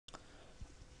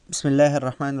بسم الله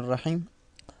الرحمن الرحیم.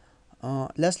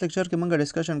 لاست لیکچر کې موږ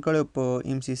ډسکشن کړو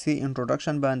په MCSE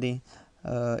انټروډکشن باندې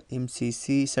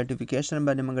MCSE سرټیفیکیشن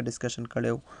باندې موږ ډسکشن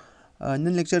کړو.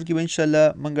 نن لیکچر کې به ان شاء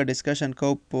الله موږ ډسکشن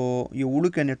کوو په یو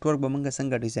وړوکی نیټورک به موږ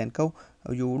څنګه ډیزاین کوو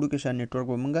او یو وړوکی شان نیټورک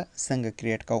به موږ څنګه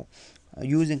کریټ کوو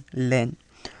یوزینګ لین.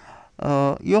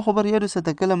 یو خبر یاد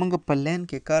وساته کله موږ په لین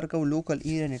کې کار کوو لوکل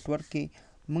ایریا نیټورک کې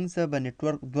موږ سره به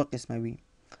نیټورک دوه قسمه وي.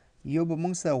 یو به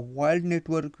موږ سره وایلډ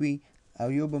نیټورک وي او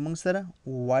یو به موږ سره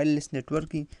وایرلیس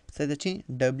نیټورک وي څه ته چې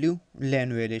ډبلیو لین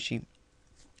ویلی شي.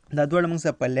 دا دواړه موږ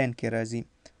سره په لین کې راځي.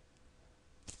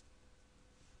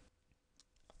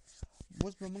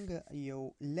 اوس به موږ یو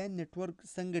لین نیټورک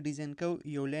څنګه ډیزاین کوو،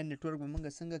 یو لین نیټورک به موږ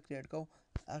څنګه کریټ کوو،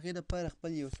 هغې دپاره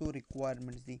خپل یو څو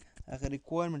ریکوایرمنټس دي. هغه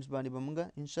ریکوایرمنټس باندې به موږ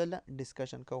انشاءالله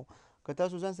ډسکشن کوو. که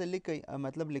تاسو ځان سره لیکئ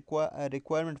مطلب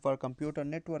ریکوایرمنټ فار کمپیوټر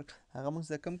نیټورک هغه موږ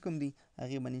سره کم دي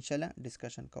هغې باندې انشاءالله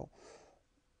ډسکشن کوو.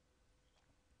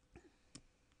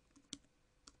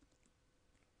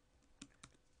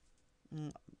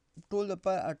 ټول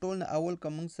نه اول که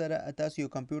موږ سره تاسو یو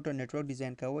کمپیوټر نیټورک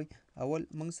ډیزاین کوئ، اول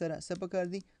موږ سره څه پکار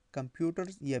دي؟ کمپیوټر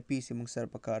یا پی سی موږ سره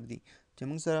پکار دي چې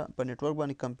موږ سره په نیټورک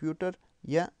باندې کمپیوټر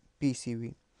یا پی سی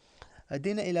وي.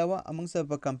 دې نه علاوه موږ سره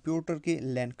په کمپیوټر کې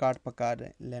لین کارت پکار دی.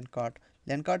 لین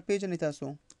کارت پیژنئ تاسو؟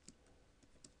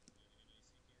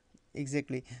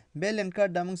 ایگزیکټلی. بیا لین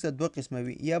کارت دا موږ سره دوه قسمه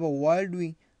وي، یا به وایلډ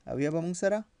وي او یا به موږ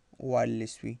سره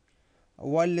وایرلیس وي.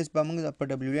 وایرلیس به موږ په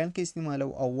ډبلیو لین کې استعمالو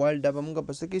او وایلډ دا به موږ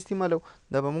په څه کې استعمالو؟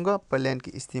 دا به موږ په لین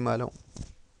کې استعمالو.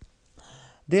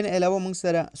 دې نه علاوه موږ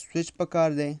سره سویچ پکار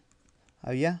دی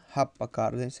او یا هب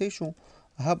پکار دی. صحیح شو؟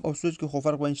 هب او سویچ کې خو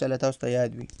فرق به انشاءالله تاسو ته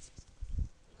یاد وي.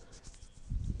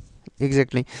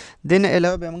 ایگزیکټلی. دې نه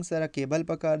علاوه بیا موږ سره کیبل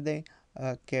پکار دی،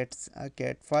 کیټ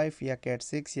 5 یا کیټ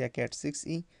 6 یا کیټ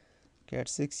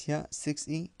 6 یا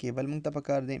 6E کیبل موږ ته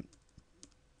پکار دی.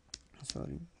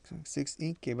 6E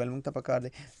کیبل موږ ته پکار دی.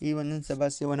 ایون نن سبا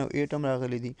 7 او 8 هم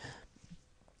راغلی دي.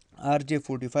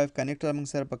 RJ45 کنیکټر موږ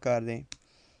سره پکار دی.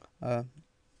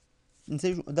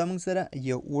 دا موږ سره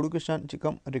یو وړوکی شان چې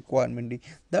کوم ریکوایرمنټ دي.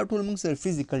 دا ټول موږ سره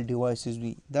فزیکل ډیوایسز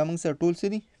وي. دا موږ سره ټول څه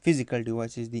دي؟ فزیکل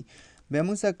ډیوایسز دي. بیا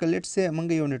موږ سره که لیټس سه موږ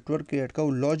یو نیټورک کریټ کوو،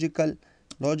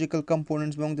 لاجیکل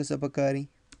کمپوننټس به موږ ته څه پکار دي؟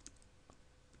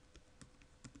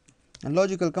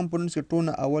 لاجیکل کمپوننټس کې ټول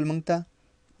نه اول موږ ته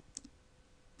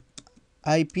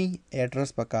آی پی ایډرس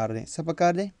پکار دی. څه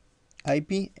پکار دی؟ آی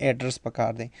پی ایډرس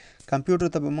پکار دی. کمپیوټر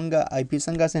ته به موږ آی پی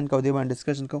څنګه اساین کوو دې باندې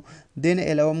ډسکشن کوو. دې نه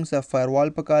علاوه موږ سره فایروال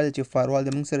پکار دی چې فایروال د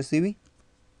موږ سره څه وي؟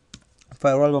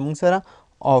 فایروال به موږ سره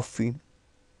آف وي.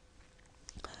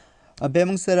 بیا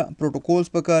موږ سره پروټوکولز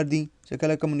پکار دي چې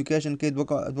کله کمیونیکیشن کوي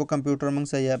دوه کمپیوټر موږ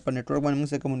سره یا په نیټورک باندې موږ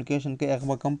سره کمیونیکیشن کوي هغه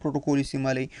به کوم پروټوکول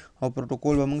استعمالوي او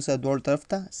پروټوکول به موږ سره دواړو طرف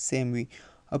ته سیم وي.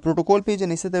 پروټوکول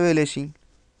پیژنئ څه ته ویلی شي؟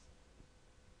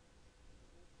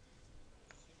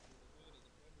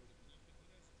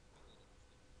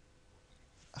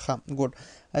 ښه ګوډ.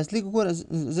 اصلي ګوره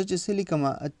زه چې څه لیکم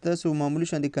تاسو معمولي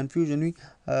شان د کنفیوژن وي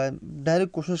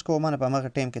ډایرکټ کوشش کوه ما نه په هماغه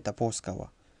ټایم کې تپوس کوه.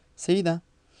 صحیح ده؟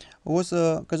 اوس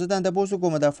که زه تا تپوس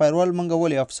وکړم دا فایروال موږ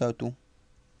ولې اف ساتو؟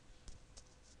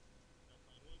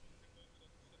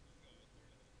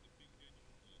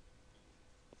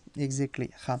 ایگزیکټلی.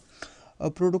 ښه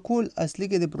پروټوکول اصلي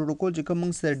کې د پروټوکول چې کوم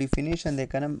موږ سره ډیفینیشن دی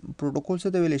که نه، پروټوکول څه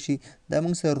ته ویلی شي؟ دا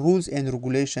موږ سره رولز اینډ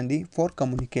ریګولیشن دی فار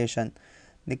کمیونیکیشن.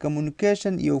 د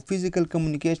کمیونیکیشن یو فزیکل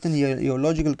کمیونیکیشن یا یو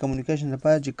لاجیکل کمیونیکیشن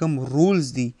لپاره چې کوم رولز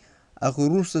دي هغه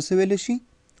رولز ته څه ویلی شي؟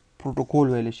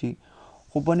 پروټوکول ویلی شي.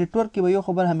 خو په نیټورک کې به یو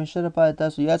خبر همیشه لپاره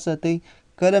تاسو یاد ساتئ،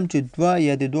 کله چې دوه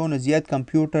یا د دوه نه زیات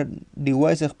کمپیوټر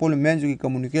ډیوایس خپلو منځو کې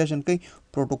کمیونیکیشن کوي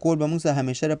پروټوکول به موږ سره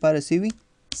همیشه لپاره څه وي؟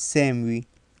 سیم وي.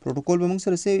 پروټوکول به موږ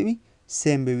سره څه وي؟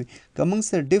 سیم به وي. که موږ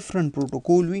سره ډفرنٹ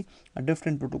پروټوکول وي،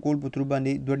 ډفرنٹ پروټوکول په تھرو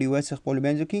باندې دوه ډیوایس خپلو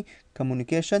منځو کې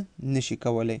کمیونیکیشن نشي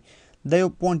کولی. دا یو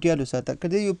پوینټ یاد وساته. که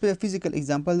د یو فزیکل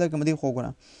اگزامپل درکړم دې خو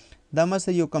وګوره، دا ما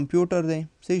سره یو کمپیوټر دی،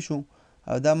 صحیح شو،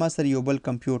 او دا ما سره یو بل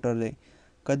کمپیوټر دی.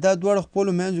 که دا دواړه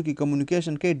خپلو منځو کې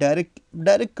کمیونیکیشن کوي،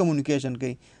 ډایرکټ کمیونیکیشن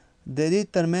کوي، د دې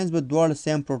ترمنځ به دواړه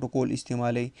سیم پروټوکول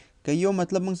استعمالوي. که یو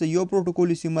مطلب موږ سره یو پروټوکول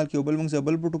استعمال کړي او بل موږ سره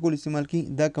بل پروټوکول استعمال کړي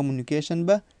دا کمیونیکیشن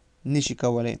به نشي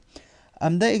کولی.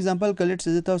 همدا اگزامپل که لیټس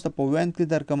زه تاسو ته په وین کې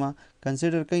درکړمه،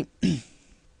 کنسیډر کوئ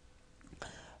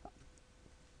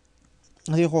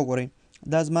دې خو وګورئ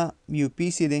دا زما یو پی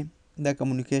سی دی، دا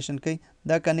کمیونیکیشن کوي،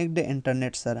 دا کنیکټ دی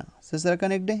انټرنیټ سره. څه سره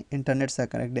کنیکټ دی؟ انټرنیټ سره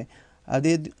کنیکټ دی. او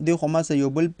دې خو ما سره یو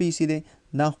بل پی سی دی،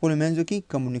 دا خپلو منځو کې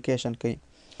کمیونیکیشن کوي.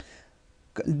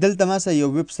 دلته ما سره یو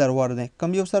ویب سرور دی.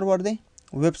 کوم یو سرور دی؟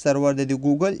 ویب سرور دی د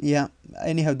ګوګل یا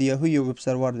اني هاو د یاهو یو ویب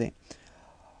سرور دی.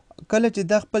 کله چې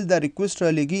دا خپل دا ریکوست را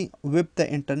لګي ویب ته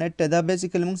انټرنیټ ته دا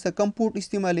بیسیکلی موږ څه کم پورټ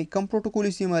استعمالوي کم پروټوکول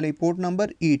استعمالوي پورټ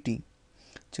نمبر 80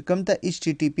 چې کوم ته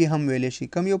HTTP هم ویلی شي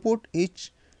کوم یو پورټ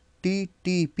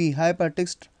HTTP هایپر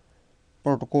ټیکسټ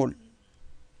پروټوکول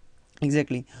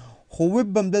ایگزیکټلی خو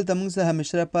ویب هم دلته موږ څه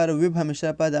همیشه لپاره ویب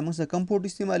همیشه لپاره دا موږ څه کم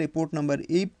پورټ استعمالوي پورټ نمبر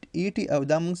 80 او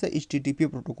دا موږ څه HTTP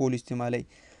پروټوکول استعمالوي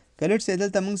کلیټ سه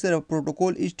دلته موږ سره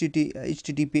پروټوکول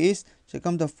HTTPS چې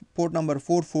کوم د پورټ نمبر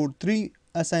 443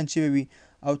 اساین شوی وي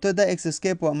او ته دا ایکسس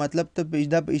کې په مطلب ته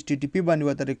دا په HTTP باندې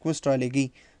وته ریکوست را لګي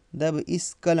دا به هیڅ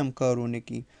کلم کارونه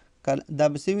کی دا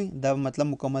به څه وي دا مطلب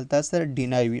مکمل تاسو سره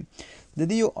ډینای وي د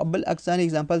دې یو بل اکثر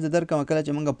اگزامپل زه درکوم کله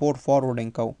چې موږ پورټ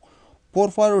فارورډینګ کوو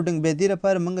پورټ فارورډینګ به دې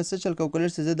لپاره موږ څه چل کوو کله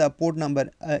چې زه دا پورټ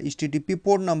نمبر HTTP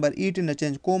پورټ نمبر 80 نه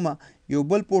چینج کوم یو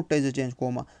بل پورټ ته چینج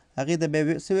کوم هغه ته به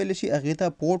څه ویل شي هغه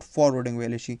ته پورټ فارورډینګ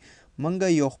ویل شي موږ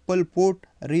یو خپل پورټ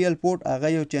ریل پورټ هغه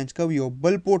یو چینج کوو یو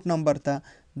بل پورټ نمبر ته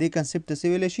دې کنسپټ څه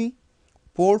ویل شي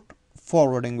پورټ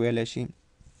فارورډینګ ویل شي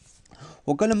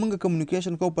او کله موږ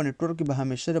کمیونیکیشن کوو په نیټورک کې به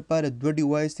همیشه لپاره دوه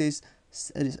ډیوایسز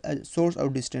سورس او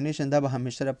ډیسټینیشن دا به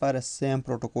همیشه لپاره سیم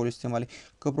پروتوکول استعمالي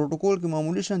که پروتوکول کې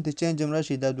معمولی شانت چینج هم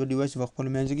راشي دا دوه ډیوایس په خپل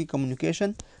منځ کې کمیونیکیشن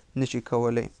نشي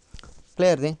کولی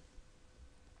کلیر دی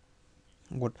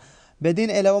ګډ به دین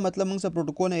علاوه مطلب موږ سره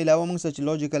پروتوکول نه علاوه موږ سره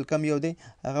لوجیکل کم یو دی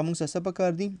هغه موږ سره څه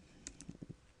پکار دي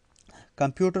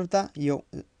کمپیوټر ته یو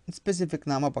سپیسیفیک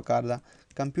نامه پکار ده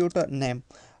کمپیوټر نیم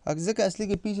ځکه اصلي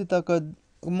کې پیسې ته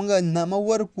موږ نامه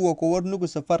ورکو او که ورنکو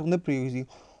څه فرق نه پرېږدي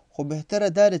خو بهتره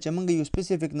دا ده چې موږ یو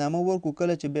سپیسیفیک نامه ورکو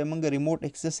کله چې به موږ ریموټ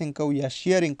اکسسینګ کوو یا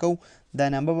شیرینګ کوو دا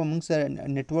نامه به موږ سره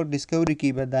نیټورک ډسکوري کې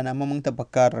به دا نامه موږ ته په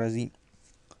کار راځي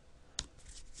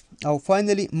او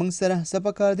فاینلی موږ سره څه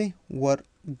په کار دی ور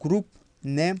ګروپ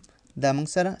نیم دا موږ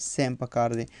سره سیم په کار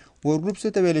دی ور ګروپ څه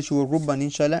ته ویلی شي ور ګروپ باندې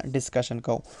انشاءالله ډسکشن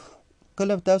کوو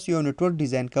کله تاسو یو نیټورک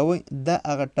ډیزاین کوئ دا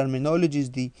هغه ټرمینالوجیز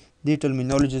دي دې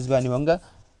ټرمینالوجیز باندې موږ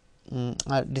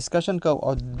ډسکشن کوو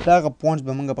او دغه پوینټس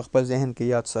به موږ په خپل ذهن کې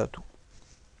یاد ساتو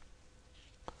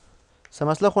څه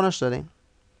مسله خو نشته دی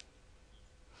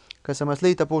که څه مسله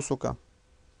یې تپوس وکړه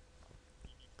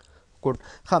ګډ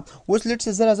ښه اوس لیټ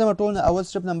زه راځم ټول نه اول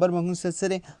سټپ نمبر موږ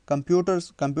سره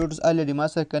کمپیوټرز الریډي ما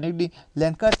سره کنیکټ دي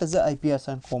لین کارت ته زه آی پی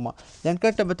اساین کوم لین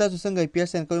کارت ته به تاسو څنګه آی پی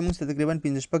اساین کوئ موږ ته تقریبا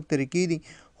 15 شپږ طریقې دي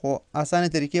خو اسانه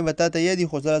طریقې به تاته یادي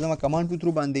خو زه راځم کمانډ په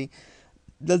ترو باندې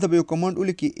دلته به یو کمانډ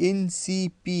ولیکي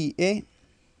ncpa.cpl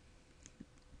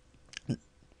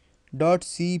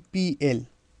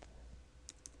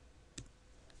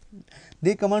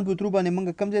دې کمانډ په ترو باندې موږ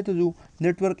کوم ځای ته ځو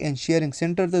نیټورک اینډ شیرینګ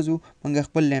سنټر ته ځو موږ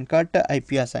خپل لین کارت ته آی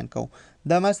پی اساین کوو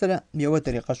دا ما سره یوه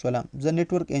طریقه شوله زه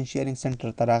نیټورک اینډ شیرینګ سنټر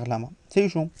ته راغلم صحیح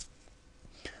شو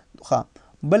ښه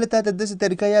بله تا ته داسې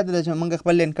طریقه یاد ده چې موږ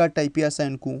خپل لین کارت ته آی پی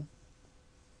اساین کوو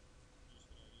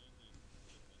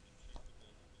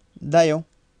دا یو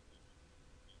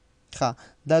ښه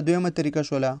دا دویمه طریقه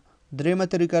شوله دریمه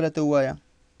طریقه راته ووایه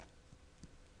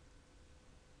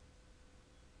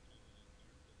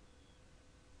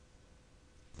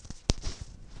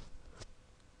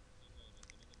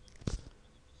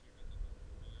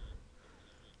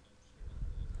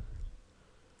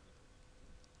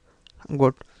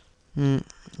ګوډ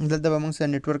دلته به موږ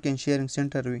سره نیټورک اینډ شیرینګ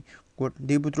سنټر وي ګوډ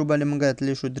دې په ترو باندې موږ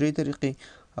راتلی شو درې طریقې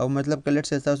او مطلب که لیټ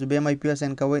سه تاسو بیا هم آی پی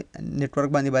اساین کوئ نیټورک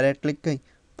باندې به رایټ کلیک کوئ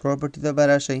پراپرټي ته به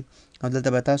راشئ او دلته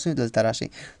به تاسو دلته راشئ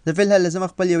زه فی الحال زما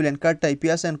خپل یو لین کارت ته آی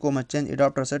پی اساین کوم چینج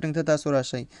اډاپټر سیټینګ ته تاسو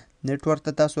راشئ نیټورک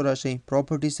ته تاسو راشئ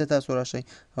پراپرټیز ته تاسو راشئ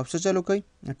او څه چلو کوئ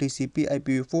ټي سی پي آی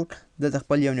پی وي 4 دلته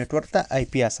خپل یو نیټورک ته آی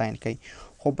پی اساین کوئ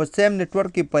خو په سیم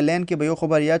نیټورک کې په لین کې به یو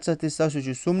خبر یاد ساتئ ستاسو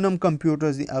چې څومره هم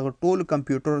کمپیوټرز دي هغه ټولو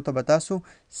کمپیوټرو ته به تاسو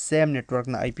سیم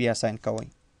نیټورک نه آی پی اساین کوئ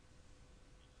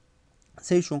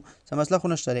صحیح شو څه مسله خو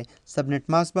نشته دی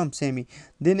سبنیټ ماسک به هم سیم وي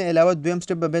دې نه علاوه دویم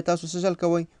سټپ به بیا تاسو څه چل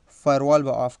کوئ فایروال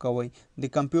به آف کوئ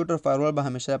د کمپیوټر فایروال به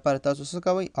همیشه لپاره تاسو څه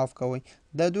کوئ آف کوئ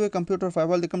دا دوی کمپیوټر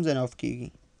فایروال د کوم ځای نه آف کیږي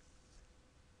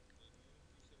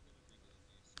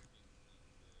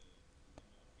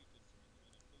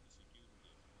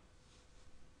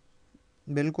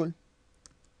بالکل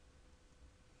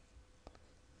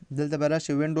دلته به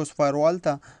راشئ وینډوز فایروال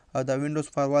ته او دا وینډوز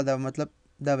فایروال دا مطلب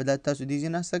دا به تاسو دې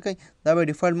ځای نه څه کوئ دا به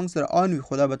ډیفالټ موږ سره آن وي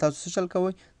خو دا به تاسو څه چل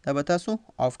کوئ دا به تاسو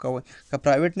آف کوئ که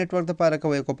پرایویټ نیټورک دپاره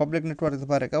کوئ که پبلک نیټورک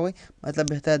دپاره کوئ مطلب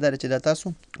بهتره دا چې دا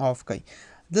تاسو آف کوئ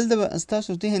دلته به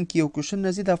ستاسو ذهن کې یو کوشن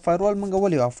راځي دا فایروال موږ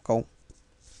ولې آف کوو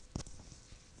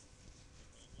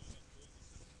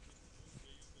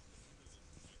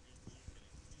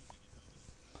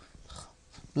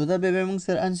نو دا بیا موږ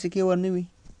سره انسیکیور ورنه وي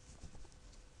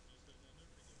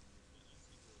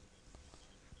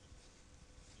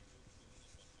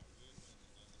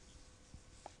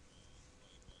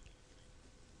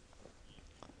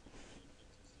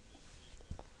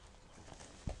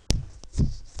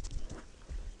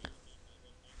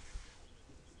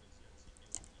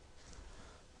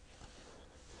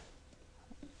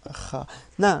ښه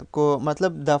نه کو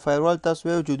مطلب دا فایروال تاسو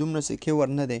وایو چې دومره سکې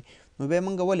ور نه دی نو بیا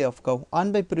موږ ولې اف کوو آن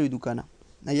به یې پرېږدو که نه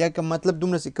یا که مطلب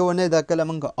دومره سکه ور نه دی دا کله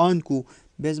موږ آن کو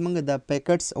بیا زموږ دا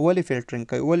پیکټس ولې فلټرینګ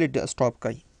کوي ولې سټاپ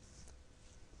کوي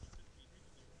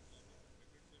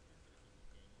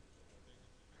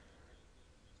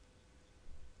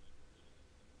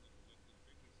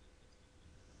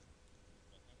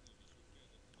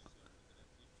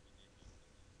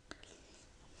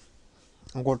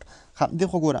ګوډ دې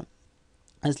خو ګوره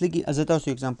اصلي کې زه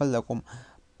تاسو اګزامپل در کوم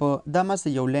په دا ما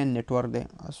سره یو لین نیټورک دی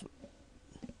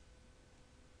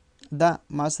دا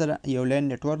ما سره یو لین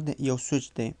نیټورک دی یو سویچ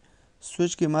دی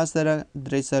سویچ کې ما سره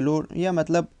درې څلور یا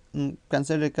مطلب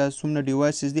کنسیډر که څومره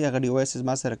ډیوایسز دي هغه ډیوایسز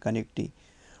ما سره کنیکټ دي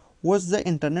اوس زه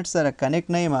انټرنیټ سره کنیکټ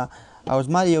نه یم او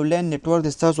زما یو لین نیټورک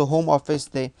دی ستاسو ہوم افیس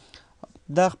دی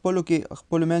دا خپلو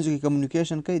منځو کې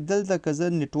کمیونیکیشن کوي دلته که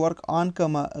زه نیټورک آن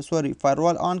کړم سوري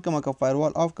فایروال آن کړم که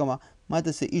فایروال آف کړم ما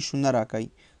ته څه ایشو نه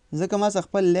راکوي ځکه ما څه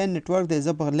خپل لین نیټورک دی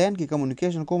زه په لین کې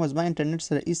کمیونیکیشن کوم زما انټرنیټ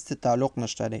سره هېڅ تعلق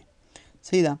نشته دی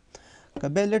صحیح ده که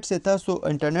بیا لیټ سي تاسو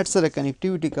انټرنیټ سره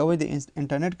کنیکټیویټي کوئ د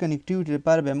انټرنیټ کنیکټیویټي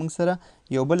لپاره بیا موږ سره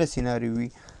یو بله سیناریو وي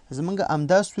زموږ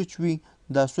همدا سویچ وي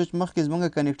دا سویچ مخکې زموږ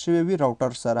کنیکټ شوی وي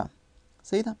راوټر سره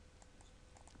صحیح ده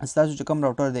ستاسو چې کوم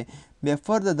راوټر دی بیا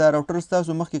فردر دا راوټر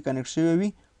ستاسو مخکې کنیکټ شوی وي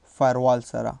فایروال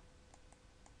سره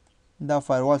دا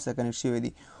فایروال سره کنیکټ شوی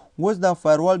دی اوس دا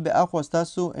فایروال بیا اخوا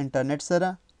ستاسو انټرنیټ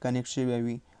سره کنیکټ شوی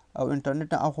وي او انټرنیټ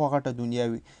نه اخوا غټه دنیا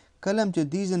وي کله هم چې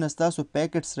دې ځای نه ستاسو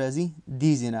پیکټس راځي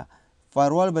دې ځای نه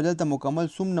فایروال به دلته مکمل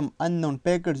څومره اننون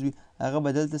پیکټس وي هغه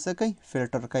به دلته څه کوي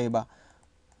فلټر کوي به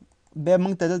بیا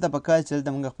موږ ته دلته پکار چې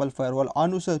دلته موږ خپل فایروال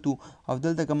آن وساتو او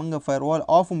دلته که موږ فایروال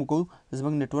آف هم وکړو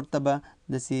زموږ نیټورک ته به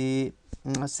داسې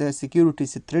سیکیورټي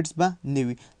ثریټس به نه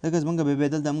وي ځکه زموږ بیا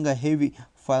دلته موږ هیوي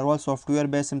فایروال سافټویر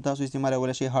بیا هم تاسو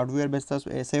استعمالولی شئ هارډویر بیا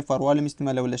تاسو ایس ای فایروال هم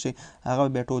استعمالولی شئ هغه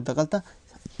بیا ټول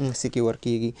دغلته سیکیور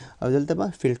کیږي او دلته به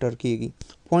فلټر کیږي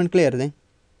پوینټ کلیر دی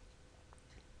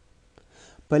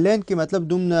په لین کې مطلب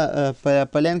دومره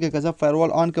په لین کې که زه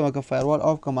فایروال آن کړم که فایروال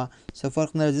آف کړم څه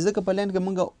فرق نه راځي ځکه په لین کې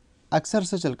موږ اکثر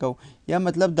څه چل کوو یا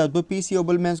مطلب دا دو پی سی یو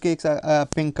بل منځ کې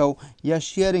پینګ کوو یا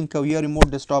شیرینګ کوو یا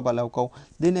ریموټ ډیسکټاپ الاو کوو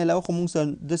دې نه علاوه خو موږ سره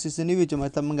داسې څه نه وي چې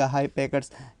مطلب موږ های پیکټس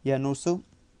یا نور څه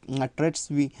ټریټس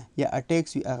وي یا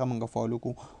اټیکس وي هغه موږ فالو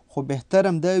کوو خو بهتر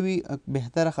هم دا وي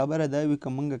بهتره خبره دا وي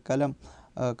که موږ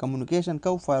کله کمیونیکیشن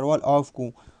کوو فایروال آف کوو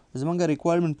زموږ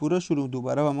ریکوایرمنټ پوره شولو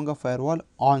دوباره به موږ فایروال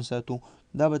آن ساتو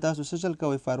دا به تاسو څه چل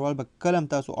کوئ فایروال به کله هم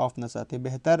تاسو آف نه ساتئ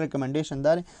بهتر ریکمنډیشن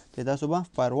دا دی چې تاسو به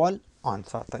فایروال آن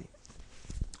ساتئ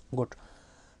ګوډ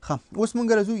ښه اوس موږ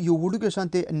راځو یو وړوکی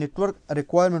شانتې نیټورک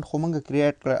ریکوایرمنټ خو موږ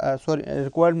کریټ کړه سوري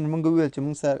ریکوایرمنټ موږ وویل چې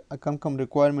موږ سره کم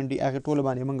ریکوایرمنټ دي هغې ټولو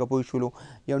باندې موږ پوه شولو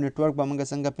یو نیټورک به موږ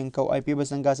څنګه پینګ کوو آی پی به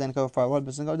څنګه اساین کوو فایروال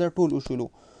به څنګه دا ټول وشولو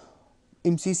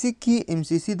ام سی سی کې ام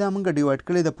سی سی دا موږ ډیوایډ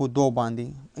کړی ده په دوه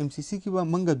باندې ام سی سی کې به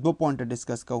موږ دوه پوینټه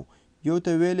ډسکس کوو یو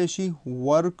ته ویلی شي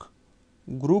ورک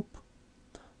ګروپ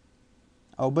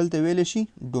او بل ته ویلی شي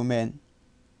ډومین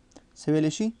څه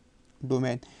ویلی شي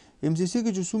ډومین ام سی سی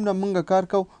کې چې څومره موږ کار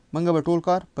کوو موږ به ټول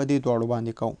کار په دې دواړو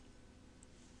باندې کوو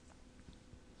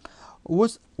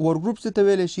اوس ور ګروپ څه ته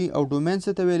ویلی شي او ډومین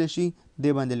څه ته ویلی شي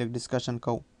دې باندې لږ ډسکشن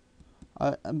کوو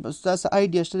ستاسو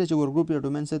آیډیا شته چې ور ګروپ یا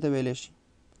ډومین څه ته ویلی شي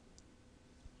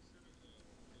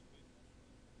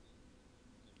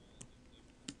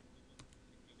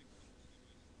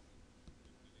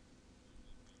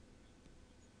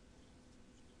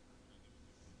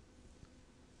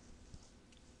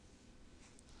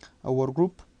ور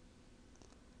ګروپ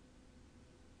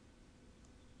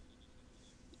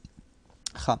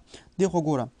ښه دی خو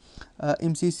ګوره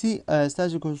ام سی سی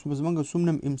ستاسو زموږ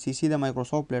څومره ام سی سی د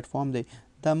مایکروسافټ پلیټفارم دی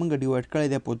دا موږ ډیوایډ کړی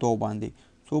دی په دوه باندې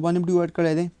څو باندې ډیوایډ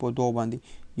کړی دی په دوه باندې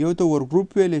یو ته ور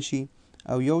ګروپ ویلی شي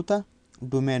او یو ته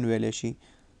ډومین ویلی شي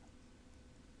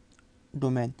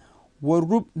ډومین ور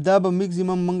ګروپ دا به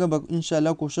میکزیمم موږ به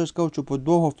انشاءالله کوشش کوو چې په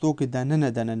 2 هفتو کې دننه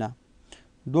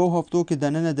 2 هفتو کې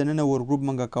دننه ور ګروپ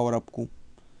موږ کور اپ کو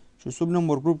چې څومره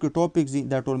ور ګروپ کې ټاپکس دي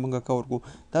دا ټول موږ کور کو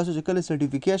تاسو چې کله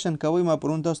سرټیفیکیشن کوئ ما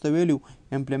پرون تاسو ته ویلو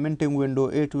امپلیمنټینګ وینډو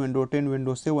 8 وینډو 10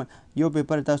 وینډو 7 یو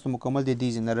پیپر تاسو مکمل دی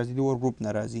دیز نه راځي د ور ګروپ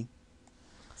نه راځي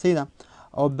صحیح ده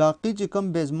او باقي چې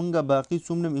کوم بیز موږ باقي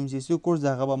څومره ام سی سی کورس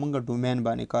هغه به موږ ډومین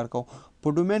باندې کار کوو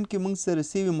په ډومین کې موږ سره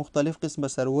سیوي مختلف قسمه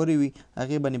سروري وي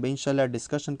هغې باندې به انشاءالله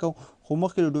ډسکشن کوو خو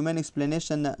مخکې د ډومین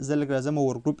ایکسپلینیشن نه زه لږ راځم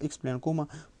ور ګروپ ایکسپلین کوم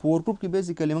په ور ګروپ کې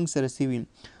بیسیکلي موږ سره سیوي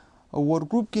ور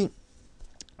ګروپ کې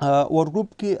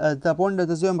دا پوینټ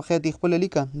ته زه وایم خیر دې خپله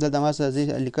لیکه دلته ما سره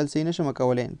زه لیکل صحیح نه شم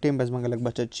کولی ټایم به زموږ لږ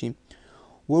بچت شي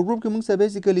ور ګروپ کې موږ سره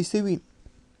بیسیکلي څه وي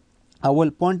اول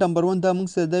پوینټ نمبر 1 دا موږ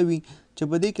سره دا وي چې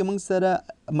په دې کې موږ سره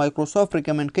مایکروسافټ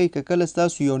ریکمنډ کوي که کله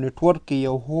ستاسو یو نیټورک کې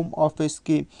یو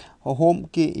هوم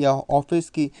کې یا افیس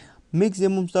کې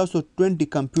میکزیمم ستاسو 20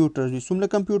 کمپیوټرز وي. څومره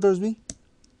کمپیوټرز وي؟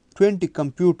 20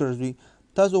 کمپیوټرز وي.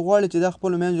 تاسو غواړئ چې دا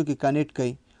خپلو منځو کې کنیکټ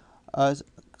کړئ،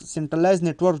 سنټرلایز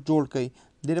نیټورک جوړ کړئ.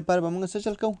 دې لپاره به موږ څه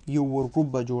چل کوو؟ یو ورګروپ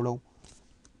به جوړو.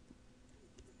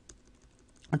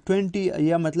 20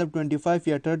 یا مطلب 25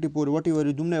 یا 30 پورې وټ ایور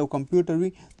دومره یو کمپیوټر وي،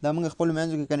 دا موږ خپلو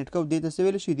منځو کې کنیکټ کوو. دې ته څه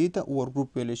ویلی شي؟ دې ته ورګروپ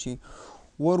ویلی شي.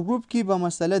 ورګروپ کې به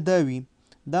مسله دا وي،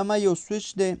 دا ما یو سویچ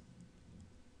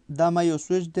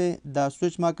دی، دا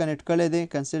سویچ ما کنیکټ کړی دی.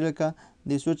 کنسیډر که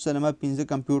د سویچ سره ما 15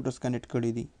 کمپیوټرز کنیکټ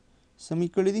کړي دي. څه مې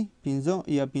کړي دي؟ 15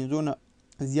 یا 15 نه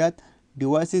زیات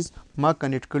ډیوایسز ما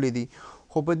کنیکټ کړي دي.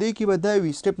 خو په دې کې به دا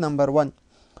وي سټپ نمبر 1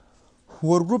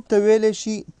 ورګروپ ته ویلی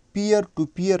شي پیر ټو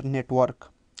پیر نیټورک.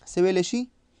 څه ویلی شي؟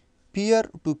 پیر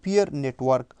ټو پیر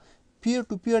نیټورک. پیر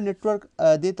ټو پیر نیټورک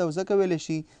دې ته ځکه ویلی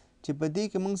شي چې په دې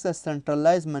کې موږ سره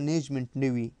سنټرلایز منیجمنټ نه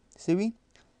وي. څه وي؟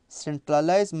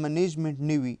 سنټرلایز منیجمنټ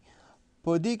نه وي.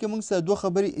 په دې کې موږ سره دوه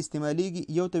خبرې استعمالیږي.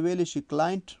 یو ته ویلی شي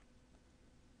کلاینټ،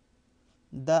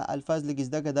 دا الفاظ لږ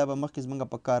زده کړه، دا به مخکې زموږ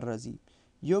په کار راځي.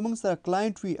 یو موږ سره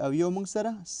کلاینټ وي او یو موږ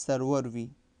سره سرور وي.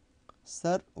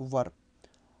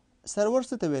 سرور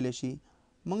څه ته ویلی شي؟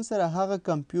 موږ سره هغه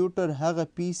کمپیوټر، هغه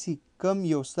پی سي کم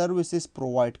یو سروسز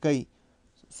پرووایډ کوي.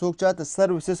 څوک چاته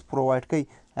سروسز پرووایډ کوي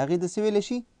هغې ته څه ویلی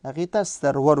شي؟ هغې ته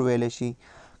سرور ویلی شي.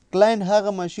 کلاینټ هغه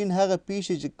ماشین، هغه پی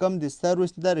سي چې کم د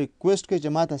سروس دا ریکویسټ کوي چې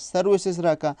ماته سروسز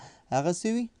راکړه، هغه څه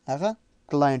وي؟ هغه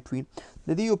کلاینټ وي. د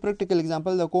دې یو پریکټیکل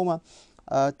اگزامپل د کومه،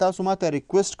 تاسو ماته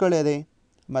ریکویسټ کړی دی،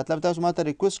 مطلب تاسو ماته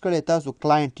ریکویسټ کړی، تاسو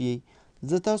کلاینټ یې،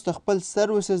 زه تاسو ته خپل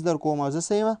سروسز در کوم. زه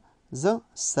څه یم؟ زه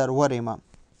سرور یم.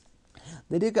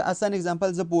 د دې که اسان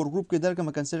اگزامپل زه په ورګروپ کې درکړم.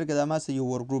 کنسیډر که دا ما سره یو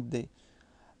ورګروپ دی،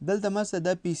 دلته ما سره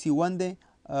دا پی سی 1 دی.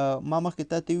 ما مخکې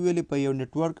تا ته ویلې په یو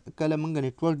نیټورک، کله موږ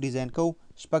نیټورک ډیزاین کوو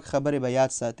 6 خبرې به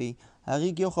یاد ساتئ. هغې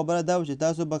کې یو خبره دا و چې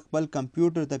تاسو به خپل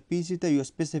کمپیوټر ته پی سی ته یو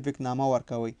سپیسیفیک نامه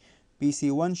ورکوئ. پی سی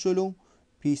 1 شولو،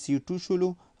 پی سی 2 شولو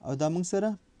او دا موږ سره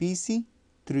پی سی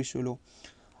 3 شولو.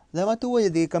 دا ما ته ووایه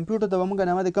د کمپیوټر ته به موږ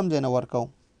نامه د کوم ځای نه ورکوو؟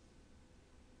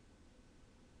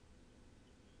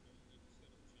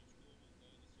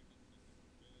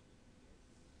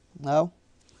 او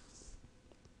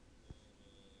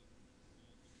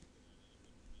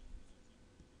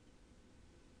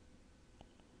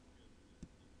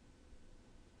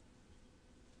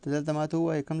ته دلته ما ته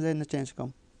ووایه کوم ځای نه چینج کوم.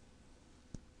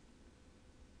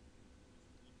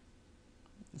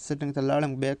 سیټینګ ته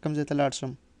لاړم، بیا کوم ځای ته لاړ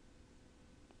شم؟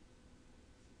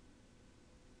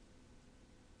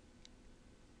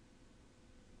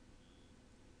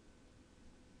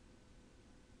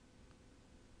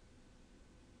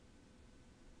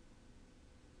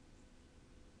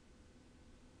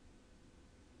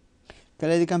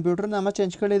 کله د کمپیوټر نامه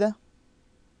چینج کړې ده؟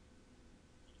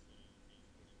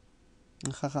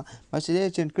 ښه بس چې دی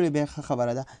چینج کړې بیا ښه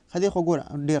خبره ده. ښه دی خو ګوره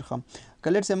ډېر ښه. که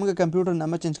لیټ سه موږ کمپیوټر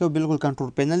نامه چینج کوو، بالکل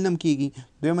کنټرول پینل نه هم کېږي.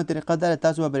 دویمه طریقه دا ده،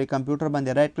 تاسو به پر کمپیوټر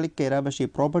باندې رایټ کلیک کوئ، را به شئ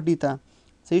پراپرټي ته.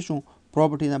 صحیح شو؟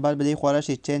 پراپرټي نه بعد به دې خوا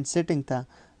راشئ چینج سیټینګ ته،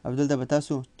 او دلته به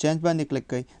تاسو چینج باندې کلیک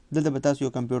کوئ. دلته به تاسو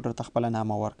یو کمپیوټر ته خپله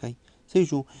نامه ورکوئ. صحیح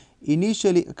شو؟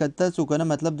 انیشلی که تاسو که نه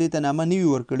مطلب دې ته نامه نه وي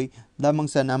ورکړي، دا موږ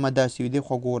سره نامه داسې وي. دې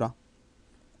خوا ګوره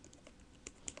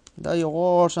دا یو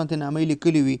غوړ شانتې نامه یې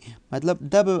لیکلې وي، مطلب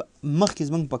دا به مخکې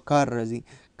زموږ په کار راځي.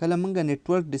 کله موږ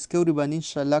نیټورک ډسکوري باندې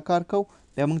انشاءالله کار کوو،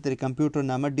 بیا موږ ته د کمپیوټر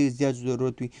نامه ډېر زیات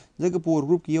ضرورت وي. ځکه په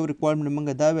ورګروپ کې یو ریکوایرمنټ موږ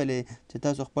دا ویلی چې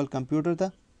تاسو خپل کمپیوټر ته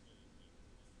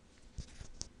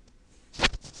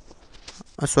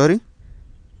سوري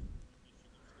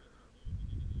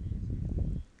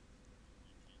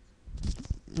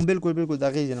بالکل د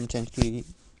هغې ځای نه هم چینج کېږي.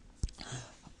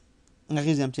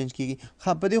 هغې ځای هم چینج کېږي.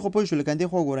 ښه په دې خو پوه شولو که دې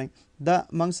خو وګورئ، دا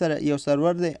موږ سره یو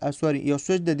سرور دی، سوري یو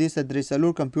سویچ دی، دې سره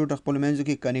 3 کمپیوټر خپلو منځو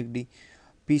کې کنیکټ دي.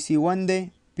 پی سی 1 دی،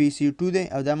 پی سی 2 دی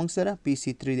او دا موږ سره پی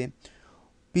سی 3 دی.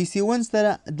 پی سی 1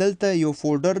 سره دلته یو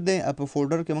فولډر دی، او په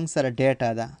فولډر کې موږ سره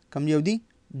ډیټا ده. کوم یو دی؟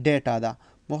 ډیټا ده،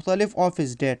 مختلف آفیس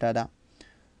ډیټا ده.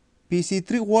 پی سی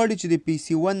 3 غواړي چې د پی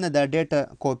سی 1 نه دا ډیټا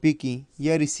کاپي کړي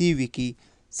یا ریسیو یې کړي.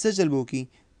 څه چل به وکړي؟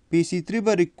 پی سی 3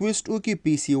 به ریکویسټ وکړي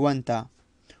پی سی 1 ته.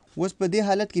 اوس په دې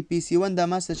حالت کې پی سی 1 دا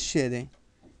ما څه شی دی؟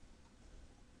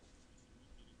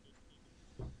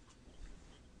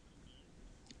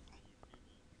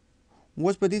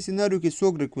 اوس په دې سیناریو کې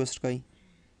څوک ریکویسټ کوي؟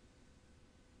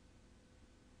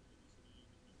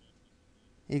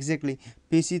 ایگزیکټلی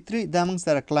پی سی 3 دا موږ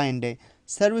سره کلاینټ دی.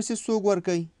 سروسز څوک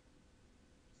ورکوي؟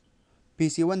 پی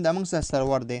سی 1 دا موږ سره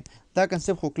سرور دی. دا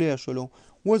کنسپټ خو کلیر شولو.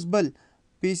 اوس بل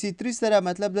PC3 سره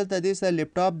مطلب دلته دې سره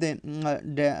لیپټاپ دی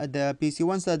د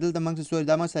PC1 سره دلته موږ سوري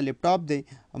دا موږ سره لیپټاپ دی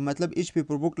مطلب HP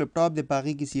پروبوک لیپټاپ دی په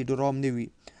هغې کې CD روم نه وي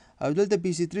او دلته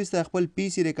PC3 سره خپل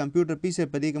PC دی کمپیوټر PC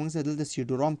په دې کې موږ سره دلته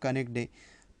CD روم کنیکټ دی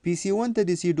PC1 ته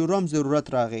د CD روم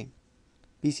ضرورت راغی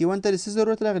PC1 ته د څه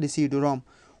ضرورت راغی د CD روم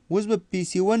اوس به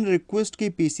PC1 ریکویسټ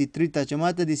کوي PC3 ته چې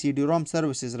ماته د CD روم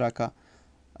سروسز راکا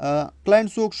کلاینټ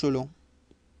څوک شولو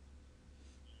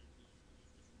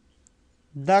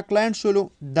دا کلاینټ شولو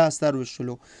دا سروس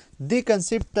شولو دې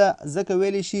کنسپټ ته ځکه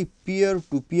ویلی شي پیر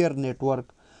ټو پیر نیټورک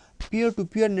پیر ټو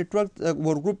پیر نیټورک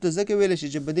ورګروپ ته ځکه ویلی شي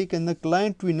چې په دې کې نه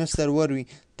کلاینټ وي نه سرور وي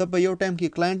ته په یو ټایم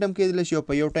کې کلاینټ هم کېدلی شي او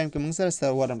په یو ټایم کې موږ سره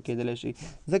سرور هم کېدلی شي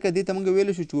ځکه دې ته موږ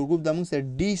ویلی شو چې ورګروپ دا موږ سره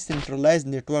ډي سنټرلایز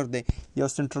نیټورک دی یو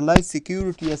سنټرلایز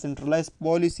سیکیورټي یا سنټرلایز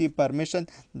پالیسي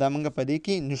پرمیشن دا موږ په دې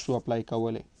کې نشو اپلای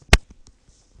کولی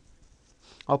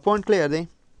او پوینټ کلیر دی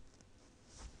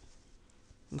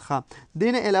ښه دې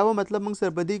نه علاوه مطلب موږ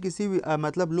سره په دې کې څه وي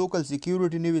مطلب لوکل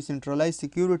سیکیورټي نه وي سنټرلایز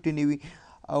سیکیورټي نه وي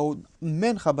او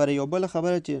مین خبره یو بله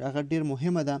خبره چې هغه ډېر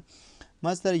مهمه ده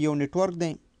ما سره یو نیټورک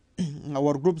دی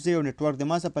ورګروپ زه یو نیټورک دی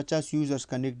ما سره 50 یوزرز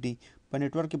کنیکټ دي په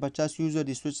نیټورک کې 50 یوزر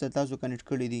دي سویچ سره تاسو کنیکټ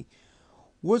کړي دي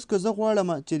اوس که زه غواړم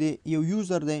چې د یو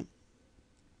یوزر دی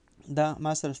دا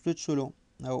ما سره سویچ شولو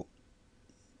او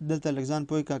دلته لږ ځان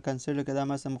پوه کړه کنسیډر که دا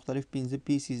ما سره مختلف 15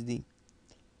 پیسز دي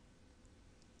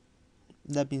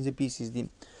دا 15 پیسز دي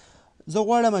زه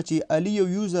غواړم چې علي یو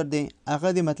یوزر دی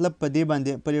هغه دی مطلب په دې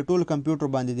باندې په دې ټول کمپیوټر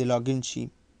باندې دی لاګین شي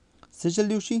څه چل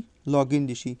دی وشي لاګین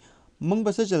دی شي موږ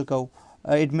به څه چل کوو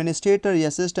ایډمنسټریټر یا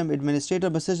سیسټم ایډمنسټریټر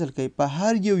به څه چل کوي په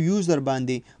هر یو یوزر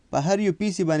باندې په هر یو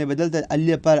پی سي باندې به دلته علي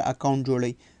لپاره اکاونټ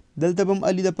جوړوي دلته به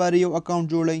هم علي لپاره یو اکاونټ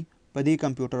جوړوي په دې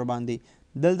کمپیوټر باندې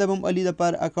دلته به هم علي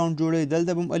لپاره اکاونټ جوړوي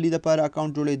دلته به هم علي لپاره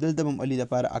اکاونټ جوړوي دلته به هم علي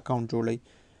لپاره اکاونټ جوړوي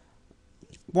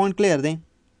پوینټ کلیر دی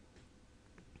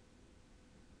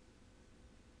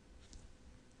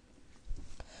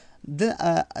د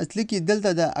اصلي کې دلته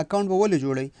د اکاونټ به ولې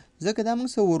جوړوي ځکه دا موږ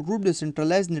سره ورګروپ د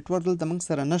سنټرلایز نیټورک دلته موږ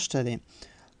سره نشته دی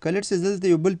که لیټ سي دلته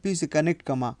یو بل پی سي کنیکټ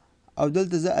کړمه او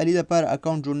دلته زه علي لپاره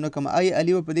اکاونټ جوړ نه کړم آیا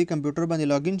علي به په دې کمپیوټر باندې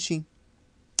لاګین شي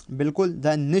بالکل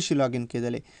دا نشي لاګین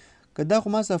کېدلی که دا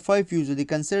خو ما سره 5 یوزر دي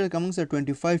کنسیډر که موږ سره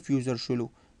 25 یوزر شولو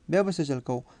بیا به څه چل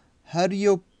کوو هر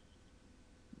یو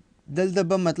دلته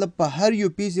به مطلب په هر یو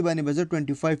پی سي باندې به زه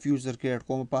 25 یوزر کریټ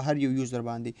کوم په هر یو یوزر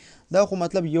باندې دا خو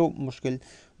مطلب یو مشکل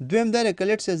دویم دا دی که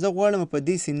لیټ سي زه غواړم په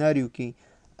دې سیناریو کې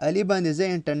علي باندې زه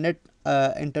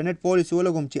انټرنیټ پالیسي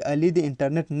ولګوم چې علي د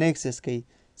انټرنیټ نه اکسس کوي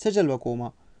څه چل به کوم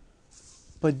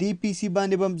په دې پی سي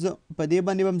باندې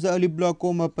به هم زه علي بلاک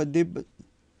کوم په دې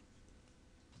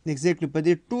ایگزیکټلی په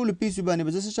دې ټولو پی سي باندې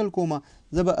به زه څه چل کوم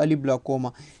زه به علي بلاک کوم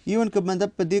ایون که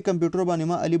مطلب په دې کمپیوټر باندې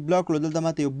ما علي بلاک کړو دلته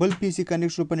ماته یو بل پی سي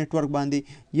کنیکټ شو په نیټورک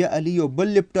باندې یا علي یو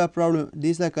بل لیپټاپ راوړو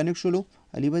دې سره کنیکټ شولو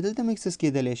علي به دلته هم اکسس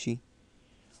کېدلی شي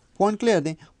پوینټ کلیر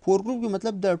دی فور ګروپ کې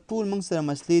مطلب دا ټول موږ سره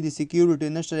مسلې دي سیکیورټي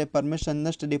نشته دی پرمیشن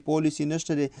نشته دی پالیسي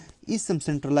نشته دی هېڅ هم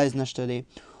سنټرلایز نشته دی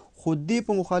خو دې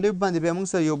په مخالف باندې بیا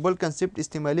موږ سره یو بل کنسپټ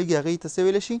استعمالیږي هغې ته څه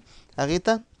ویلی شي هغې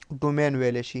ته ډومین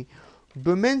ویلی شي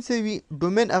ډومین څه وي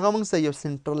ډومین هغه موږ سره یو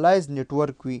سنټرلایز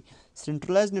نیټورک وي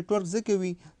سنټرلایز نیټورک ځکه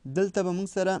وي دلته به موږ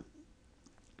سره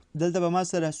دلته به ما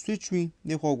سره سویچ وي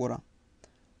دې خوا وګوره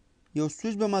یو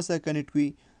سویچ به ما سره کنیکټ وي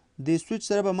د سویچ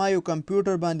سره به ما یو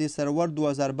کمپیوټر باندې سرور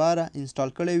 2012 انسټال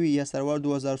کړی وي یا سرور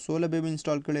 2016 به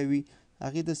انسټال کړی وي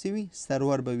هغې ته څه وي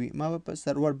سرور به وي ما به په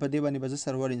سرور په دې باندې به زه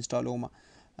سرور انسټالوم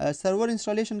سرور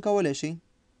انسټالیشن کولی شي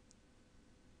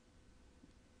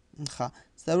ښه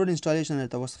سرور انسټالیشن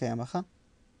درته اوس ښیم ښه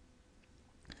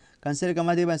کنسیډر که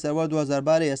ما دې باندې سرور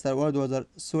 2012 یا سرور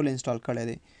 2016 انسټال کړی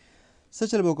دی څه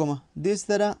چل به وکړم دې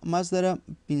سره ما سره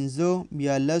 15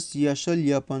 یا 10 یا 20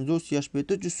 یا 50 یا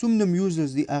 50 چې څومره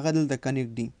یوزرز دي هغه دلته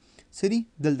کنیکټ دي څه دي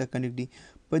دلته کنیکټ دي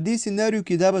په دې سیناریو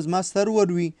کې دا به زما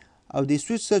سرور وي او د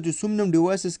سویچ سره چې څومره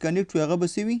ډیوایسز کنیکټ وي هغه به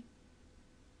څه وي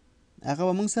هغه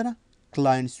به موږ سره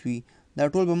کلاینټس وي دا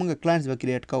ټول به موږ کلاینټس به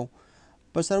کریټ کوو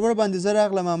په سرور باندې زه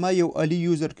راغلم ما یو علي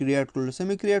یوزر کریټ کړلو څه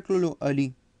مې کریټ کړلو علي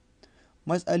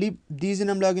بس علي دې ځای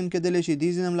نه هم لاګین کېدلی شي دې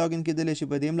ځای نه هم لاګین کېدلی شي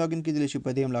په دې هم لاګین کېدلی شي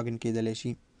په دې هم لاګین کېدلی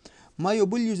شي ما یو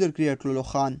بل یوزر کریټ کړلو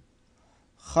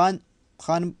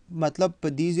خان مطلب په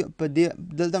دې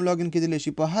دلته هم لاګین کېدلی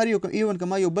شي په هر یو ایون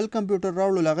که ما یو بل کمپیوټر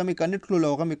راوړلو هغه مې کنیکټ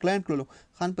کړلو هغه مې کلاینټ کړلو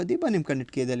خان په دې باندې هم کنیکټ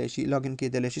کېدلی شي لاګین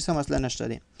کېدلی شي څه مسله نشته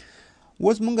دی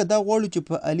اوس موږ دا غواړو چې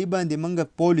په علي باندې موږ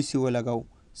پالیسي ولګو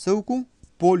څه وکړو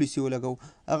پالیسي ولګو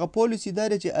هغه پالیسي دا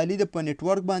دی چې علي د په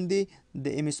نیټورک باندې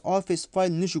د MS آفیس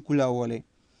فایل نشو کولاولی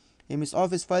MS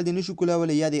آفیس فایل دی نشو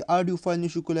کولاولی یا د آډیو فایل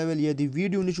نشو کولاولی یا د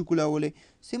ویډیو نشو کولاولی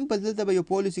سمپل دلته به یو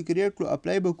پالیسي کریټ کړو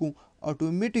اپلای به کړو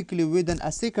اټومیټیکلی ودن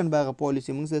ا سیکنډ به هغه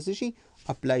پالیسي موږ سره شي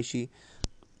اپلای شي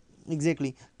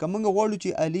ایگزیکټلی که موږ غواړو چې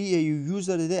علي یو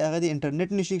یوزر دی هغه د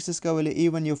انټرنیټ نشي اکسس کولی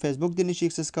ایون یو فیسبوک دی نشي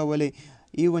اکسس کولی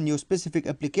ایون یو سپیسیفیک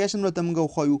اپلیکیشن ورته موږ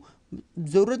وښایو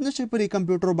ضرورت نشي پر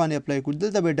کمپیوټر باندې اپلای کړو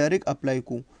دلته به ډایرکټ اپلای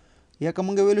کوو یا که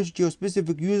موږ ویلو چې یو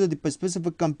سپیسیفیک یوزر دی په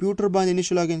سپیسیفیک کمپیوټر باندې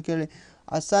نشي لاګین کړی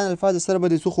اسان الفاظ سره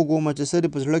به د څه خو ګومه چې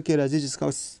سره په زړه کې راځي چې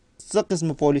څه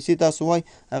قسمه پالیسي تاسو وای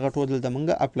هغه ټول دلته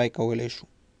موږ اپلای کولی شو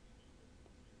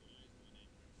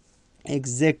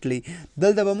ایگزیکټلی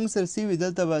دلته به موږ سره څه وي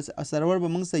دلته به سرور به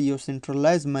موږ سره یو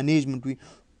سنټرلایز منیجمنټ وي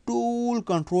ټول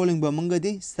کنټرولینګ به موږ د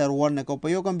سرور نه کوو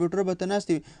په یو کمپیوټر به ته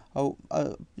ناست وي او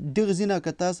دغه ځینه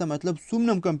که تاسو مطلب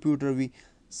څومره کمپیوټر وي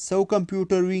 100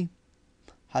 کمپیوټر وي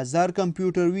 1000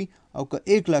 کمپیوټر وي او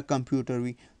که 1 लाख کمپیوټر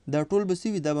وي دا ټول به څه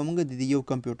وي دا به موږ د یو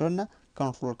کمپیوټر نه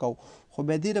کنټرول کوو خو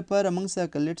بیا دې لپاره موږ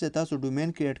سره که لیټ سه تاسو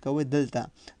ډومین کریټ کوئ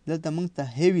دلته موږ ته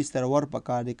هیوي سرور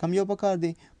پکار دی کم یو پکار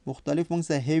دی مختلف موږ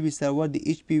سره هیوي سرور د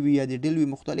ایچ پی وي یا د ډیل وي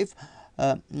مختلف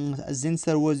زین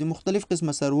سرورز دي مختلف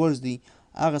قسمه سرورز دي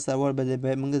هغه سرور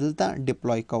به موږ دلته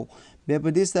ډپلوی کوو بیا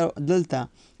په دې دلته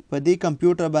په دې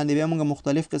کمپیوټر باندې بیا موږ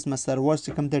مختلف قسمه سرور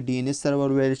چې کوم ته ډي ان اس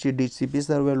سرور ویل شي ډي سی پی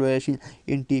سرور ویل شي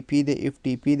ان ټي پی دی اف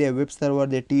ټي پی دی ویب سرور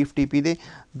دی ټي اف ټي پی دی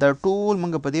دا ټول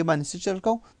موږ په دې باندې سچل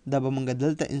کوو دا به موږ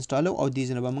دلته انسټالو او دې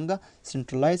ځنه به موږ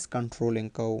سنټرلایز کنټرولینګ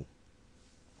کوو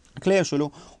کلیر شولو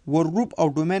ور ګروپ او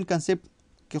ډومین کنسپټ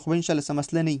کې خو ان شاء الله څه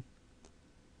مسله نه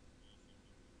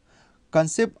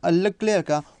کنسپټ الګ کلیر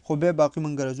کا خو به باقي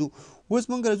موږ راځو اوس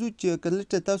موږ راځو چې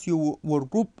کله تاسو یو ور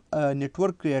ګروپ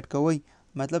نیټورک کریټ کوئ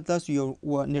مطلب تاسو یو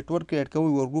نیټورک کریټ کوئ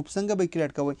ور ګروپ څنګه به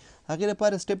کریټ کوئ هغه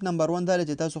لپاره سټپ نمبر 1 دا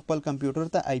چې تاسو خپل کمپیوټر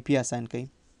ته آی پی اساین کړئ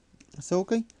څه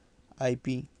وکړئ آی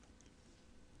پی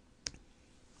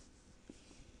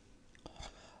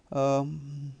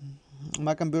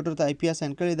ما کمپیوټر ته آی پی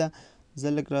اساین کړی دا زه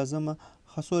لږ راځم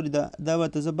خسوري دا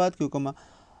ورته زه بات کوم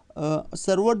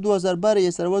سرور 2012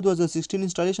 یا سرور 2016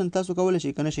 انسټالیشن تاسو کولی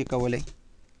شئ که نه شئ کولی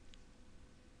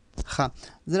ښه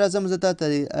زه راځم زه تا ته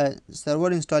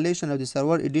سرور انسټالیشن او د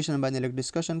سرور ایډیشن باندې لږ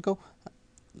ډسکشن کوو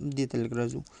دې ته لږ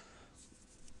راځو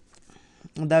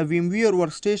دا ویم ویر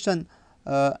ورک سټیشن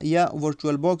یا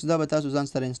ورچوال باکس دا به تاسو ځان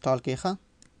سره انسټال کړئ ښه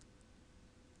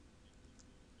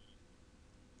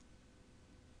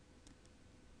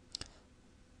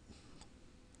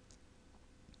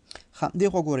دې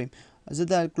خو ګورئ زه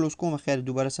دا کلوز کوم خیر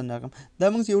دوباره سره راغلم دا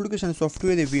موږ یو اپلیکیشن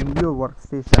سافټویر دی ویم ویر ورک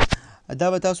سټیشن دا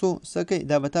به تاسو څه کوئ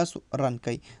دا به تاسو رن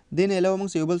کوئ دې نه علاوه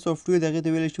موږ یو بل سافټویر دی هغې ته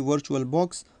ویلی شي ورچوال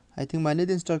باکس آی تھنک باندې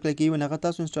د انسټال کړی کیږي هغه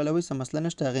تاسو انسټالوئ څه مسله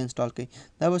نشته هغه انسټال کړئ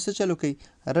دا به څه چلو کوئ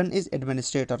رن ایز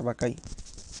ایډمنسټریټر به کوئ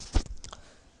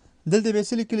دلته به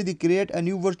څه لیکلي دي کریټ ا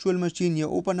نیو ورچوال مشین یا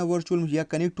اوپن ا ورچوال یا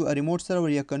کنیکټ ټو ا ریموټ سرور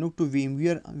یا کنیکټ ټو ویم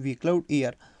ویر وی کلاود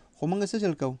ایر خو موږ څه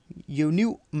چل کوو یو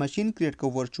نیو مشین کریټ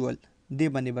کوو ورچوال دې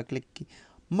باندې به کلیک کړي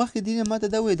مخکې دې نه ماته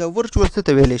دا وایي دا ورچوال څه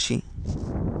ته ویلی شي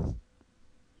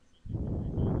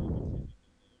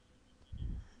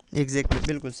ایگزیکټلی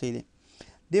بالکل صحیح دی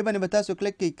دې باندې به تاسو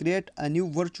کلیک کړئ کریټ ا نیو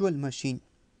ورچوال مشین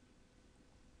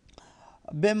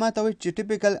بیا ما ته وایي چې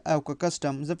ټیپیکل او که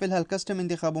کسټم زه فلحال کسټم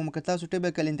انتخابوم که تاسو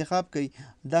ټیپیکل انتخاب کوئ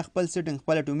دا خپل سیټنګ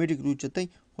خپل اټومیټیک روچتئ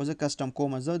خو زه کسټم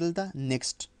کوم زه دلته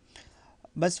نیکسټ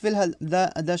بس فلحال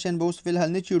دا شین به اوس فلحال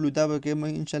نه چیړو دا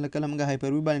به انشاءالله کله موږ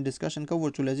هایپروي باندې ډسکشن کوو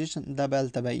ورچوالایزیشن دا به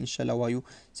هلته به انشاءالله وایو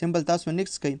سمپل تاسو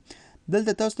نیکسټ کوئ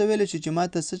دلته تاسو ته ویلی شي چې ما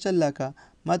ته څه چل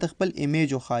راکړه ما ته خپل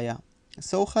ایمیج وښایه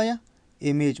څه وښایه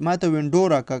ایمیج ما ته وینډو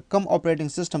راکړه کم اپریټنګ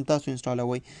سیسټم تاسو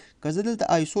انسټالوئ که زه دلته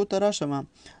آیسو ته راشم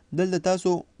دلته تاسو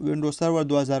وینډوز سرور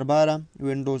 2012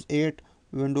 وینډوز 8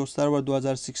 وینډوز سرور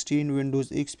 2016 وینډوز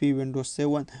ایکس پی وینډوز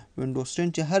 7 وینډوز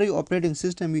 10 چې هر یو اپریټنګ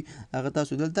سیسټم وي هغه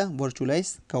تاسو دلته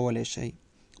ورچوالایز کولی شئ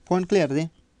پوینټ کلیر دی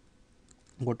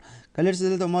ګوډ کلیر چې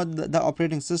دلته ما دا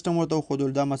اپریټنګ سیسټم ورته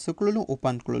وښودلو دا ما څه کړلو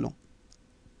اوپن کړلو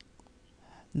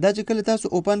دا چې کله تاسو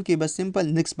اوپن کړئ بس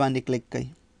سمپل نیکسټ باندې کلیک کړئ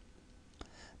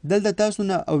دلته تاسو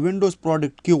نه وینډوز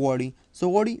پروډکټ کی غواړي څه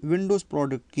غواړي وینډوز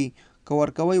پروډکټ کی که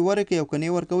ورکوئ ورکوئ او که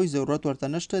نه ورکوئ ضرورت ورته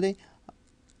نشته دی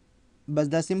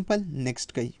بس دا سمپل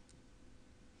نیکسټ کوي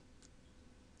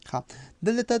ښه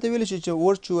دلته تا ته ویلی شي چې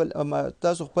ورچوال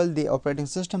تاسو خپل د اپریټنګ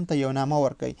سیسټم ته یو نامه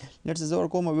ورکوئ لیټس زه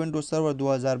ورکوم وینډوز سرور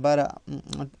 2012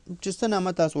 چې څه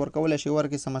نامه تاسو ورکولی شئ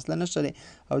ورکړئ څه مسله نشته دی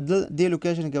او دې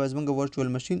لوکیشن کې به زموږ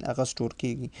ورچوال مشین هغه سټور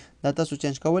کیږي دا تاسو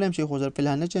چینج کولی هم شئ خو زه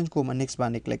فلحال نه چینج کوم نیکسټ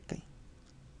باندې کلیک کوئ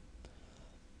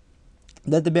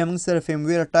دلته بیا موږ سره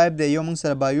فیمویر ټایپ دی یو موږ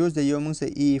سره بایوز دی یو موږ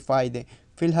سره ای فای دی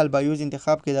فلحال بایوز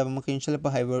انتخاب کړئ دا به موږ انشاءالله په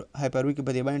هایپروي کې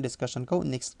په دې باندې ډسکشن کوو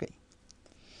نیکسټ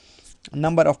کوئ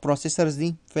نمبر اف پروسیسرز دي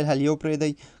فلحال یو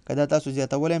پرېږدئ که دا تاسو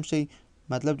زیاتولی هم شئ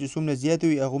مطلب چې څومره زیات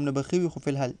وي هغومره به ښه وي، خو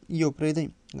فلحال یو پرېږدئ.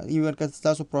 ایون که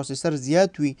ستاسو پروسیسر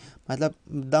زیات وي مطلب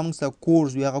دا موږ سره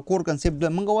کورز وي، هغه کور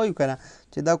کنسپټ موږ وایو که نه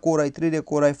چې دا کور آی 3 دی،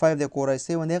 کور آی 5 دی، کور آی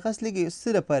 7 دی، هغه اصلي کې څه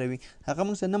دپاره وي؟ هغه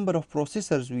موږ سره نمبر اف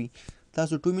پروسیسرز وي.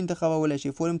 تاسو 2 انتخابولی شئ،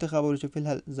 4 انتخابولی شئ،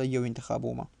 فلحال زه یو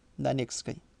انتخابوم. دا نیکسټ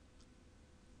کوي.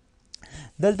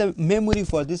 دلته میموري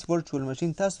فار دیس ورچوال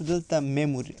ماشین، تاسو دلته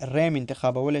میموري ریم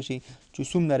انتخابولی شئ چې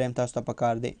څومره ریم تاسو ته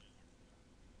پکار دی.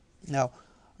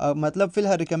 مطلب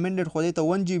فلحال ریکمنډډ خو دې ته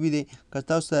 1 GB دی. که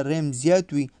تاسو سره ریم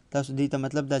زیات وي تاسو دې ته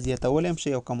مطلب دا زیاتولی هم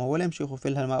شئ او کمولی هم شئ، خو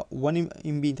فلحال ما 1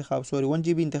 GB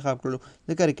انتخاب کړلو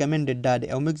ځکه ریکمنډډ دا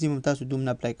دی او میکزیمم تاسو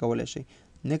دومره اپلای کولی شئ.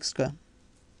 نیکسټ که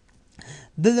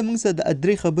دلته موږ سره د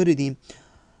 3 خبرې دي.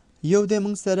 یو دی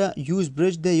موږ سره یوز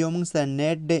برج دی، یو موږ سره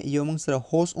نیټ دی، یو موږ سره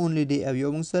هوست اونلی دی، او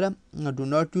یو موږ سره ډو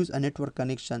ناٹ یوز ا نیټورک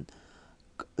کنیکشن.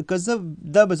 که زه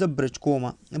دا به زه برج کوم،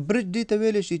 برج دې ته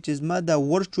ویلی شي چې زما دا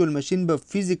ورچوال ماشین به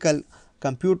فزیکل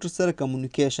کمپیوټر سره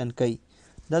کمیونیکیشن کوي.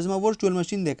 دا زما ورچوال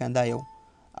ماشین دی که دا یو،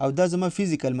 او دا زما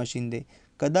فزیکل ماشین دی.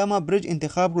 که دا ما برج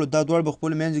انتخاب کړو دا دواړه به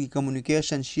خپلو منځو کې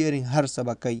کمیونیکیشن شیرینګ هر څه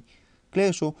به کوي.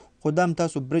 کلی شو، خو دا هم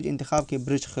تاسو برج انتخاب کې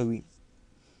برج ښه وي.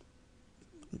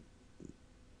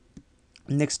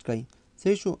 نیکسټ کوي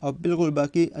صحیح شو، او بالکل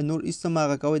باقي نور هېڅ هم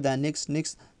هغه کوئ. دا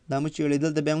نیکسټ دا مو چیړئ.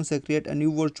 دلته بیا موږ سره کریټ ا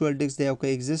نیو ورچوال ډیسک دی او که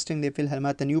ایگزسټینګ دی فلحال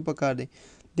ماته نیو پکار دی.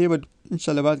 دې به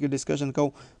انشاءالله بعد کې ډسکشن کوو.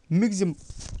 میکزیمم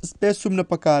سپیس څومره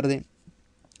پکار دی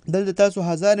دلته تاسو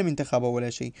 1000 هم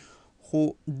انتخابولی شئ، خو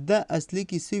دا اصلي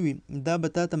کې څه وي دا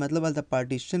به تا ته مطلب هلته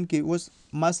پارټیشن کې اوس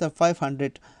ما سره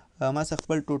 500 ما سره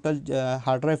خپل ټوټل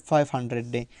هارډ ډرایو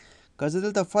 500 دی. که زه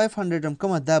دلته 500 هم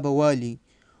کومه دا به والي،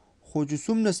 خو چې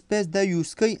څومره سپیس دا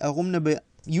یوز کوي هغومره به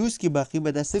یوز کړي، باقي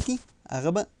به دا څه کړي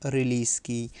هغه به ریلیز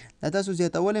کړي. دا تاسو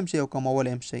زیاتولی هم شئ او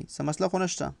کمولی هم شئ، څه مسله خو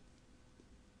نشته.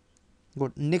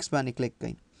 ګوډ نیکسټ باندې کلیک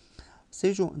کوئ.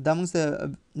 صحیح شو، دا موږ سره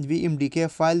VMDK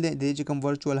فایل دی، د دې چې کوم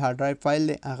ورچوال هارډ ډرایو فایل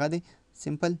دی هغه دی.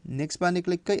 سمپل نیکسټ باندې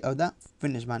کلیک کوئ او دا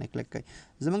فینش باندې کلیک کوئ.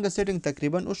 زمونږ سیټینګ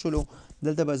تقریبا وشولو.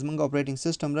 دلته به زمونږ اپریټینګ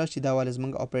سیسټم راشي، دا والا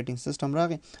زمونږ اپریټینګ سیسټم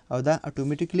راغی او دا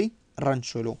اتوماتیکلی رن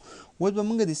شولو. اوس به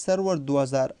موږ د سرور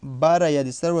 2012 یا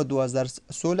د سرور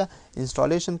 2016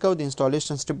 انسټالیشن کوو. د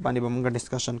انسټالیشن سټپ باندې به موږ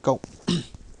ډسکشن کوو.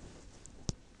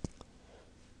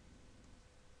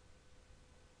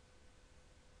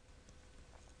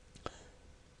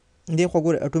 دې خو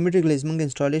ګوره اتوماتیکلی زمونږ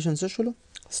انسټالیشن څه شولو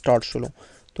سټارټ شولو.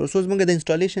 تر څو زمونږ د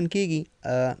انسټالیشن کېږي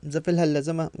زه فلحال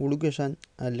لازمه وړوکی شان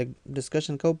لږ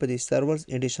ډسکشن کوو په دې سرورز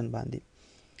ایډیشن باندې.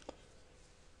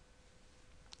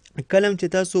 کله هم چې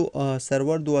تاسو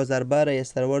سرور 2012 یا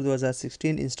سرور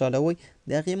 2016 انسټالوئ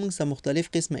د هغې موږ سره مختلف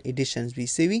قسمه ایډیشنز وي.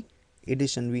 څه وي؟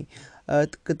 ایډیشن وي.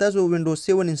 که تاسو وینډوز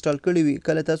 7 انسټال کړی وي،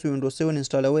 کله تاسو وینډوز 7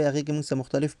 انسټالوئ هغې کې موږ سره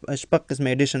مختلف شپږ قسمه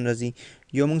ایډیشن راځي.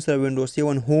 یو موږ سره وینډوز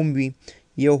 7 هوم وي،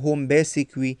 یو هوم بیسیک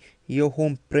وي، یو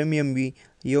هوم پریمیم وي،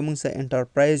 یو موږ سره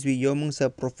انټرپرایز وي، یو موږ سره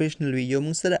پروفیشنل وي، یو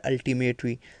موږ سره الټیمیټ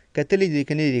وي. کتلی دي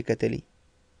که نه دي کتلی؟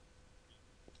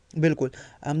 بالکل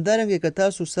همدارنګه که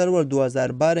تاسو سرور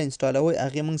 2012 انسټالوئ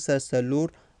هغې موږ سره 4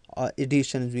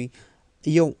 ایډیشنز وي.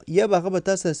 یو یا به هغه به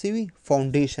تا سره څه وي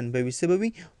فاونډیشن به وي. څه به وي؟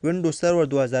 وینډوز سرور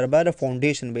 2012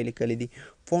 فاونډیشن به یې لیکلی دي.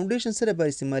 فاونډیشن څه لپاره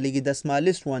استعمالیږي؟ د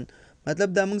سمالسټ ون، مطلب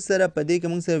دا موږ سره په دې کې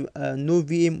موږ سره نو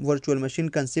VM ورچوال ماشین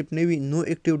کنسپټ نه وي، نو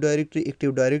اکټیو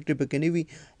ډایرکټري پکې نه وي،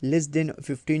 لیس دین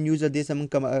 15 یوزر دې سره موږ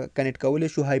کنیکټ کولی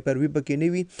شو، هایپر وي پکې نه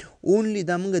وي. اونلی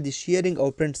دا موږ د شیرینګ او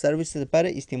پرنټ سروس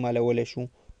لپاره استعمالولی شو.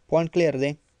 پوینټ کلیر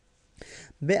دی؟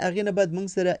 بیا هغې نه بعد موږ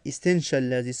سره اسینشل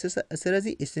راځي. څه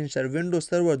راځي؟ اسینشل. وینډوز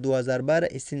سرور 2012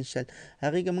 اسینشل.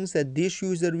 هغې کې موږ سره 10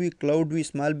 یوزر وي، کلاود وي،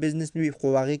 سمال بزنس وي، خو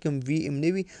هغې کې هم VM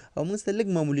نه وي او موږ سره لږ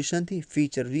معمولي شانتې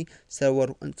فیچر وي.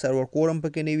 سرور کور هم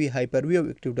پکې نه وي، هایپر وي او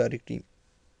اکټیو ډایرکټري.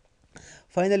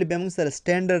 فاینلی بیا موږ سره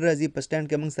سټینډرډ راځي. په سټینډ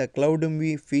کې موږ سره کلاود هم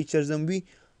وي، فیچرز هم وي،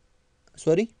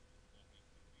 سوري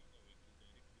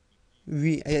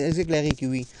وي ایگزیکټلی هغې کې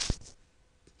وي.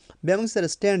 بیا موږ سره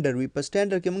سټینډرډ وي. په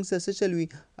سټینډرډ کې موږ سره څه چل وي؟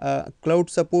 کلاود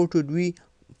سپورټډ وي،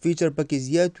 فیچر پکې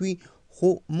زیات وي، خو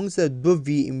موږ سره 2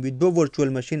 VM وي، 2 ورچوال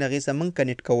ماشین هغې سره موږ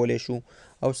کنیکټ کولی شو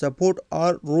او سپورټ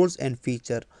آل رولز اینډ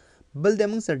فیچر. بل دی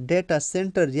موږ سره ډیټا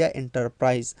سینټر یا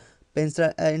انټرپرایز. په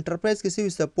انټرپرایز کې څه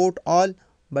وي؟ سپورټ آل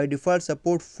بای ډیفالټ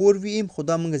سپورټ 4 VM، خو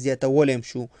دا موږ زیاتولی هم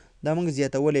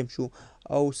شو،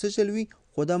 او څه چل وي؟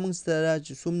 خو دا موږ سره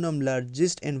چې څومره هم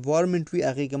لارجسټ انوایرمنټ وي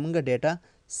هغې کې موږ ډیټا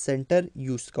سنټر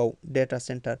یوز کوو. ډیټا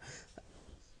سنټر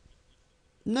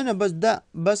نه بس دا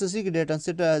بس اسی کې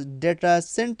ډیټا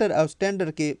سنټر او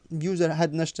سټینډرډ کې یوزر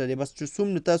حد نشته دی. بس چې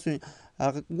څومره تاسو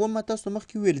هغه ما تاسو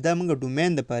مخکې وویل دا موږ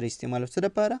ډومین دپاره استعمالوو. څه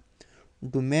دپاره؟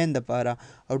 ډومین دپاره.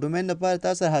 او ډومین دپاره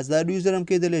تاسو 1000 یوزر هم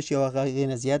کېدلی شي او هغې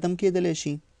نه زیات هم کېدلی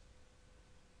شي.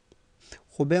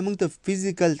 خو خو بیا موږ ته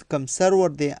فزیکل کم سرور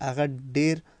دی هغه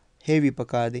ډیر هیوي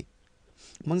پکار دی.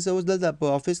 موږ سره اوس دلته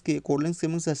په افس کې کوډلینګز کې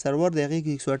موږ سره سرور دی هغې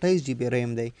کې 128 جی بي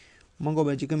ریم دی. موږ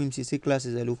به چې کوم MCSE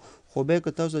کلاسز الو خو بیا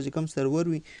که تاسو چې کوم سرور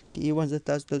وي ایون زه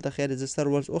تاسو دلته خیر زه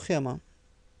سرورز وښیم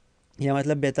یا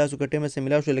مطلب بیا تاسو که ټیم سره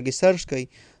ملاو شو لږ سرچ کوئ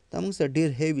دا موږ سره ډېر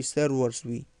هیوي سرورز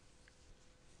وي.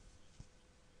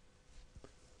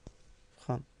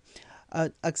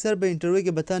 اکثر به انټرویو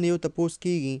کې به تا نه یو تپوس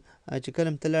کېږي چې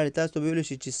کله ته لاړې تاسو به ویلی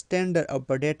شي چې سټینډرډ او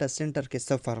په ډیټا سینټر کې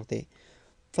څه فرق دی.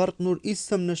 فرق نور هېڅ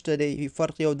هم نشته دی.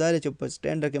 فرق یو دا دی چې په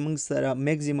سټینډرډ کې موږ سره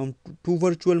میکزیمم 2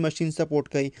 ورچوال ماشین سپورټ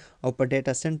کوي او په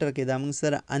ډیټا سینټر کې دا موږ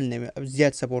سره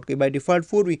زیات سپورټ کوي. بای ډیفالټ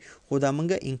 4 وي خو دا موږ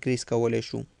انکریز کولی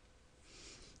شو.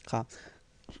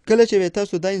 کله چې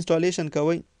تاسو دا انسټالیشن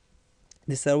کوئ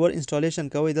د سرور انسټالیشن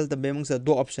کوئ دلته بیا موږ سره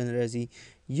 2 آپشن راځي.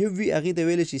 یو وي هغې ته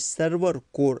ویلی شي سرور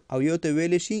کور او یو ته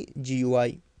ویلی شي جی یو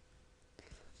آی.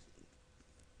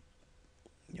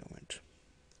 یو منټ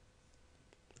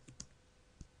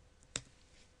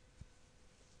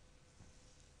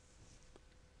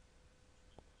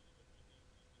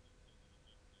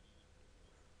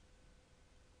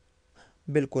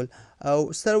بالکل او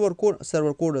سرور کور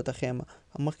ورته ښیم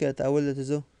مخکې راته اول درته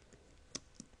زه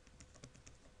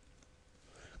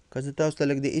که زه تاسو ته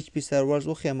لږ د HP سرورز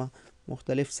وښیم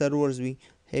مختلف سرورز وي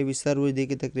هیوي سرور دی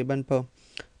کې تقریبا په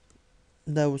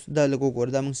دا لږ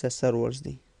وګوره دا موږ سره سرورز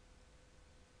دي.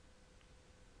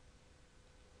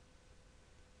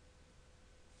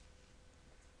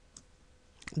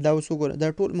 دا اوس وګوره دا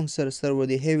ټول موږ سره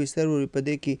سرور دی هیوي سرور په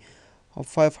دې کې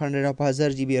 500 او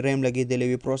 1000 جی بي ریم لګېدلی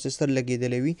وي پروسیسر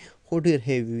لګېدلی وي خو ډېر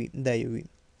هیوي وي دا یو وي.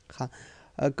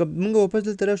 که موږ واپس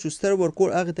دلته راشو سرور کور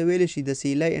هغې ته ویلی شي د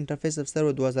CLI انټرفیس اف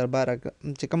سرور 2012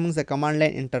 چې کوم موږ سره کمانډ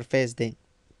لاین انټرفیس دی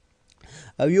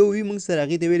او یو وي موږ سره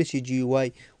هغې ته ویلی شي جی یو آی.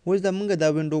 اوس دا موږ دا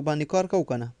وینډو باندې کار کوو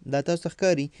که نه دا تاسو ته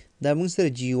ښکاري دا موږ سره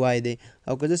جی یو آی دی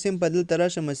او که زه سمپل دلته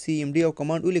راشم CMD او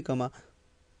کمانډ ولیکم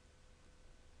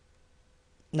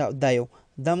دا یو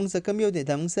دا موږ سره کوم یو دی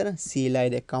دا موږ سره CLI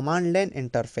دی کمانډ لاین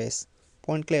انټرفیس.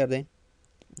 پوینټ کلیر دی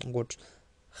ګوډ.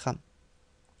 ښه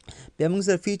بیا موږ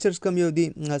سره فیچرز کوم یو دي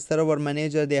سرور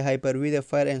منیجر دی هایپر وي دی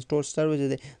فایر اینډ سټور سروس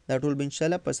دی دا ټول به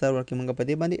انشاءالله په سرور کې موږ په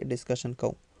دې باندې ډسکشن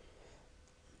کوو.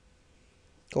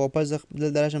 که واپس زه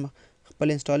دلته راشم خپل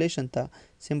انسټالیشن ته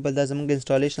سمپل دا زموږ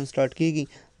انسټالیشن سټارټ کېږي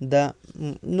دا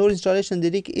نور انسټالیشن د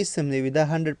دې کې هېڅ هم نه وي دا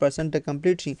 100%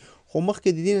 کمپلیټ شي خو مخکې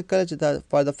د دې نه کله چې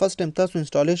فار د فرست ټایم تاسو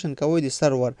انسټالیشن کوئ د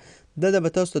سرور دلته به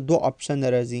تاسو ته 2 آپشن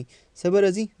راځي. څه به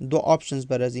راځي 2 آپشنز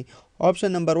به راځي. آپشن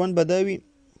نمبر 1 به دا وي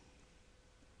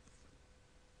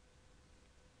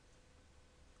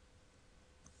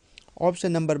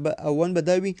آپشن نمبر 1 به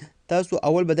دا وي تاسو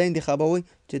اول به دا انتخابوئ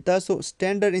چې تاسو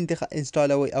سټینډرډ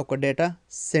انسټالوئ او که ډیټا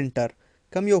سینټر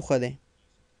کم یو ښه دی.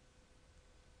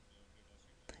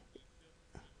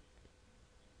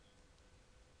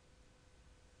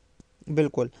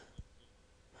 بالکل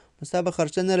ستا به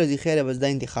خرچه نه راځي خیر بس دا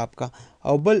انتخاب کا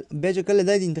او بل بیا چې کله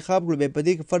دا د انتخاب کړو بیا په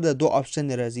دې کې فرده 2 آپشن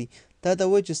راځي تا ته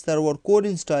وایي چې سرور کور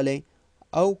انسټالئ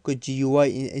او که جی یو آی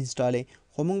انسټالئ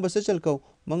خو موږ به څه چل کوو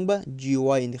موږ به جی یو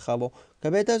آی انتخابو. که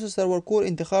بیا تاسو سرور کور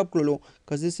انتخاب کړلو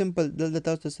که زه سمپل دلته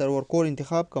تاسو ته سرور کور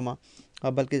انتخاب کړم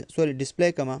بلکې سوري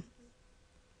ډسپلی کړم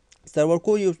سرور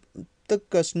کور یو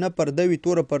تک شنه پرده وي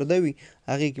توره پرده وي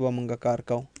هغې کې به موږ کار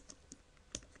کوو.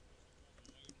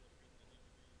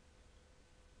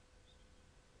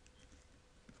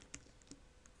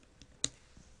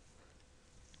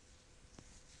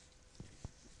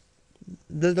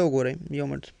 دلته وګورئ یو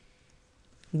منټ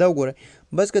دا وګورئ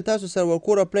بس که تاسو سرور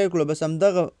کور اپلای کړو بس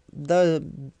همدغه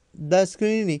دا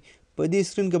سکرین وي په دې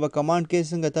سکرین کې به کمانډ کې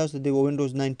څنګه تاسو د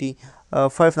وینډوز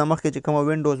 95 نه مخکې چې کومه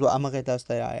وینډوز وه همغې تاسو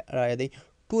ته رایادوي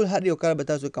ټول هر یو کار به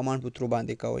تاسو کمانډ په ترو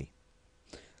باندې کوئ.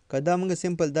 که دا موږ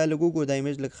سمپل دا لږ وګورو دا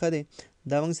ایمیج لږ ښه دی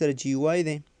دا موږ سره جی یو آی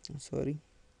دی سوري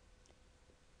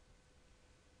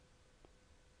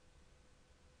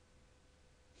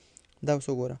دا اوس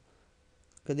وګوره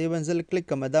که دې باندې زه کلیک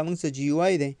کړم دا موږ سره جی یو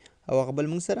آی دی او هغه بل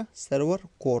موږ سره سرور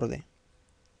کور دی.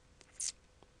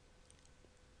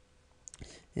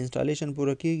 انسټالیشن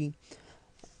پوره کېږي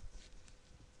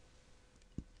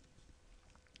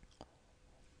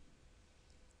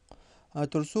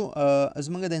تر څو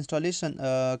زموږ د انسټالیشن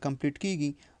کمپلیټ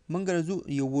کېږي موږ راځو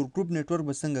یو ورک ګروپ نیټورک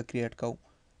به څنګه کریټ کوو.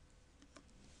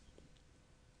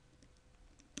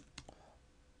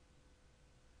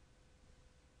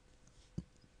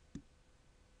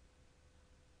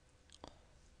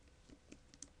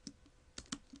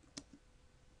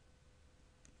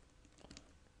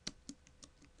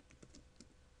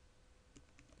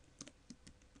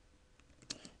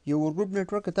 یو ورګروپ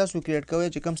نیټورک که تاسو کریټ کوئ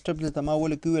چې کوم سټپ دلته ما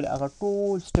ولیکي ویل هغه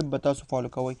ټول سټپ به تاسو فالو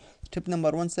کوئ. سټپ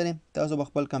نمبر 1 سره تاسو به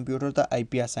خپل کمپیوټر ته آی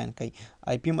پی اساین کړئ.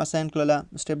 آی پی هم اساین کړله.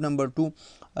 سټپ نمبر 2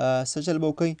 څه چل به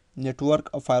وکئ نیټورک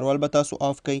او فایروال به تاسو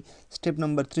آف کړئ. سټپ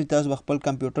نمبر 3 تاسو به خپل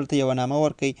کمپیوټر ته یوه نامه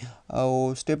ورکړئ. او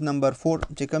سټپ نمبر 4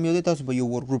 چې کوم یو دی تاسو به یو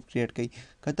ورګروپ کریټ کړئ.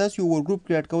 که تاسو یو ورګروپ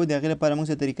کریټ کوئ د هغې لپاره موږ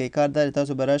څه طریقې کار دا دی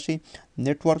تاسو به راشئ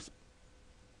نیټورک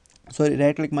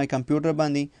رایټ کلیک مای کمپیوټر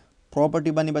باندې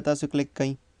پراپرټي باندې به تاسو کلیک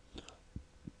کړئ.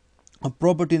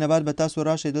 پراپرټي نه بعد به تاسو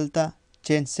راشئ دلته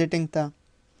چینج سیټینګ ته.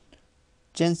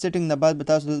 چینج سیټینګ نه بعد به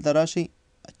تاسو دلته راشئ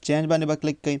چینج باندې به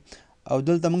کلیک کړئ او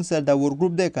دلته موږ سره دا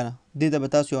ورګروپ دی که نه دې ته به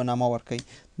تاسو یوه نامه ورکړئ.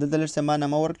 دلته لږ څه ما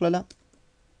نامه ورکړله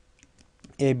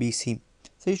ABC.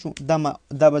 صحیح شو.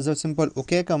 دا به زه سمپل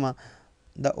اوکې کړم.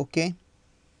 دا اوکې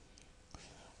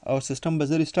او سیسټم به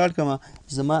زه ریسټارټ کړم.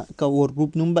 زما که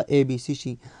ورګروپ نوم به ABC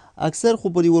شي. اکثر خو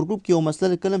په دې ورګروپ کې یو مسله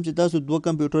ده کله چې تاسو دوه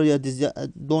کمپیوټر یا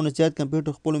دوه نه زیات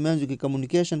کمپیوټر خپلو منځو کې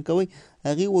کمیونیکیشن کوئ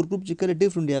هغې ورګروپ چې کله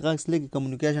ډفرنټ وي هغه اصلي کې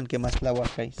کمیونیکیشن کې مسله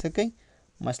ورکوي. څه کوي؟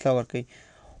 مسله ورکوي.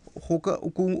 خو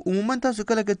عموما تاسو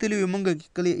کله کتلي وي موږ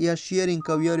کله یا شیرینګ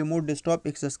کوو یا ریموټ ډیسکټاپ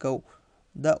اکسس کوو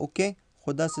دا اوکې خو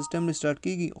دا سیسټم ریسټارټ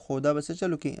کیږي خو دا به څه چل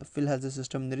وکړي فی الحال زه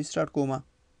سیسټم نه ریسټارټ کوم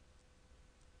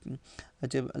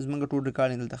چې زموږ ټول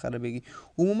ریکارډینګ دلته خرابېږي.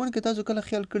 عموما که تاسو کله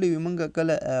خیال کړی وي موږ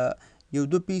کله یو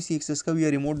دو پی سي اکسس کوو یا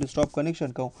ریموټ ډیسکټاپ کنیکشن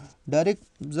کوو ډایرکټ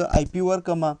زه آی پی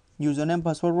ورکړم یوزر نیم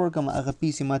پاسورډ ورکړم هغه پی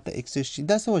سي ماته اکسس شي.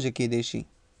 دا څه وجه کیدی شي؟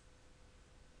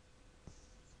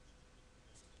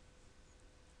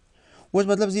 اوس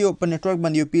مطلب زه یو په نیټورک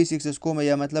باندې یو پی سي اکسس کوم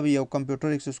یا مطلب یو کمپیوټر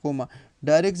اکسس کوم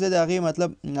ډایرکټ زه د هغې مطلب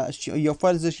یو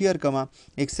فایل زه شیر کړم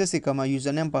اکسس یې کړم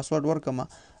یوزر نیم پاسورډ ورکړم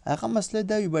هغه مسله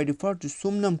دا وي بای ډیفالټ چې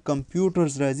څومره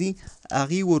کمپیوټرز راځي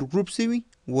هغې ورګروپ څه وي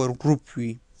ورګروپ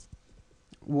وي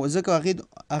ځکه هغې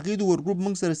د ورګروپ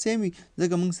موږ سره سیم وي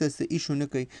ځکه موږ سره څه ایشو نه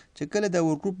کوي. چې کله دا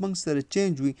ورګروپ موږ سره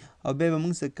چینج وي او بیا به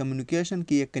موږ سره کمیونیکیشن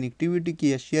کې یا کنیکټیویټي کې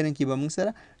یا شیرینګ کې به موږ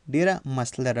سره ډیره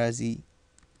مسله راځي.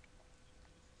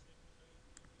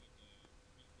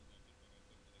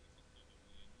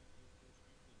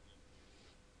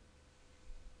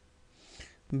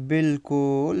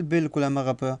 بالکل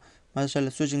همغه په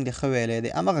ماشاءالله سوچینګ دی ښه ویلی دی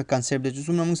همغه کانسیپټ دی چې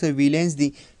څومره موږ سره ویلینس دي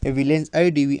یا ویلینس آی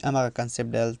ډي وي همغه کانسیپټ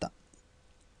دی دلته.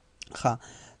 ښه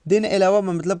دې نه علاوه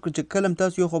مطلب چې کله هم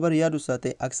تاسو یو خبره یاد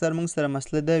وساتئ اکثر موږ سره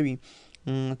مسله دا وي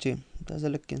چې دا زه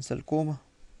لږ کینسل کوم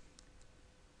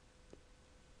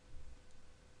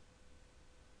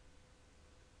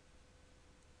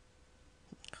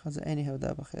ښه زه anyhow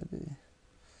دا به خیر دی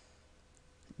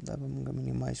دا به موږ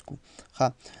مینیمایز کړو. ښه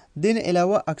دې نه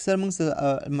علاوه اکثر موږ سره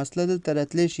مسله دلته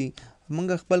راتلی شي موږ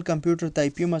خپل کمپیوټر ته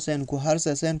آی پي هم اساین کړو هر څه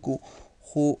اساین کړو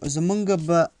خو زموږ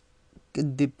به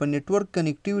په نیټورک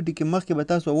کنیکټیویټي کې مخکې به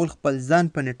تاسو اول خپل ځان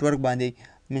په نیټورک باندې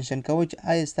منشن کوئ چې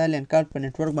آیا ستا لین کارډ په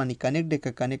نیټورک باندې کنیکټ دی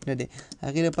که کنیکټ نه دی.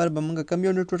 هغې لپاره به موږ کوم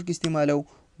یو نیټورک استعمالوو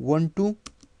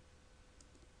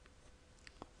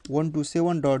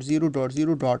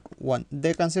 127.0.0.1 دا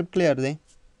کانسیپټ کلیر دی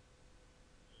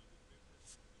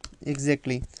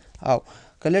ایگزیکټلی. او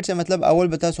کله چې مطلب اول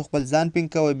به تاسو خپل ځان پینګ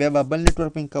کوئ بیا به بل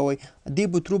نیټورک پینګ کوئ دې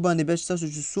په ترو باندې بیا چې تاسو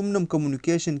چې څومره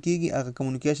کمیونیکیشن کیږي هغه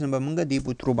کمیونیکیشن به موږ دې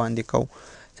په ترو باندې کوو.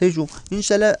 صحیح شو.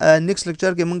 انشاءالله نیکسټ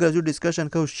لیکچر کې موږ راځو ډسکشن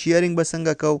کوو شیرینګ به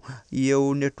څنګه کوو یو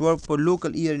نیټورک په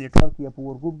لوکل ایریا نیټورک یا په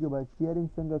ورګروپ کې به شیرینګ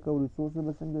څنګه کوو ریسورسز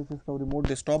به څنګه اکسس کوو ریموټ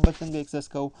ډیسکټاپ به څنګه اکسس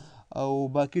کوو او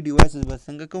باقي ډیوایسز به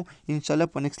څنګه کوو انشاءالله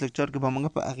په نیکسټ لیکچر کې به موږ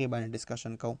په هغې باندې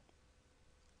ډسکشن کوو.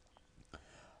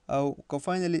 او که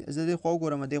فاینلی زه دې خوا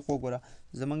وګورم دې خوا وګوره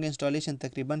زموږ انسټالیشن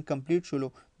تقریبا کمپلیټ شولو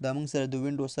دا موږ سره د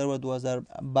وینډو سرور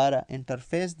 2012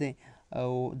 انټرفیس دی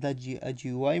او دا جی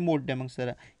واي موډ دی موږ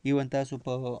سره ایون تاسو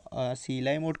په سی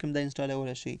لی موډ کې هم دا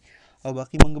انسټالولی شئ او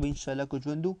باقي موږ به انشاءالله که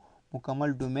ژوند وو مکمل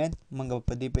ډومین موږ به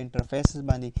په دې په انټرفیسز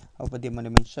باندې او په دې باندې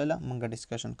به انشاءالله موږ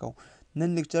ډسکشن کوو. نن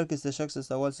لیکچر کې څه شک څه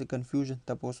سوال څه کنفیوژن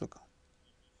تپوس وکړه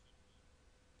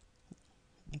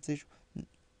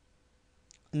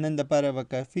نن دپاره به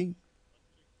کافي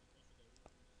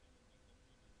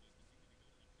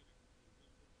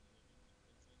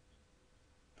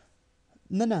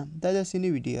نه دا داسې نه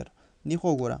وي ډیر دې خو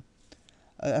وګوره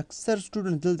اکثر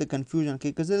سټوډنټ دلته کنفیوژن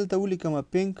کوي که زه دلته ولیکم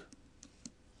پینک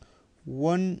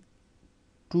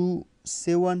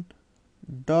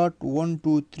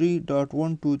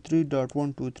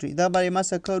 127.123.123.123 دا باندې ما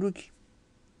څه کار وکړي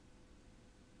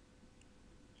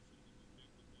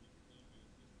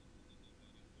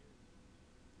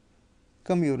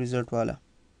کم یو ریزلټ والا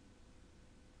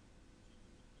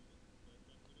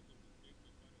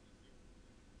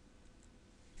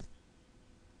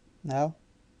او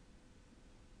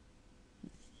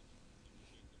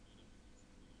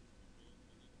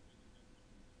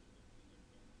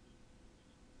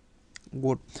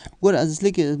ګوډ ګوره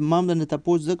اصلي کې ما هم درنه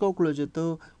تپوس ځکه وکړو چې ته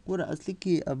ګوره اصلي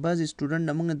کې بعضې سټوډنټ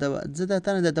نه موږ زه دا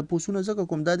تا نه دا تپوسونه ځکه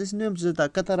کوم دا داسې نه یم چې زه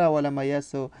طاقت راولم یا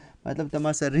څه مطلب ته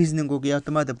ما سره ریزنینګ وکړي یا ته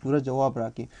ما ته پوره جواب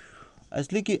راکړي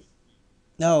اصلي کې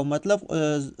او مطلب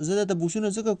زه دا تپوسونه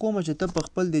ځکه کوم چې ته په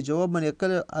خپل د جواب باندې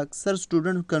کله اکثر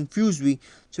سټوډنټ کنفیوز وي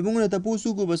چې موږ نه تپوس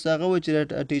وکړو بس هغه وایي چې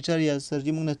ټیچر یا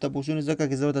سرجي موږ نه تپوسونه ځکه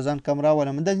کې زه ورته ځان کم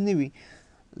راولم داسې نه وي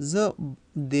زه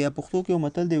د پښتو کې یو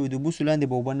متل دی د بوسو لاندې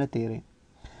به اوبه نه تېرې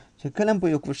چې کله هم په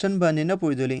یو کوشن باندې نه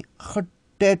پوهېدلې ښه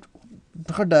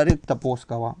ډایرکټ تپوس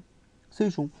کوه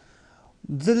صحیح شو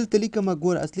زه دلته لیکم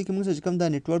ګوره اصلي کې موږ سره چې کوم دا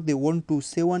نیټورک دی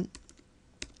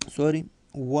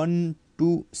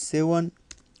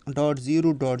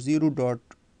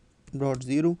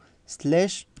 127.0.0.0.0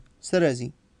 سلیش څه راځي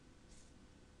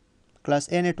کلاس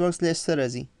A نیټورک سلیش څه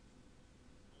راځي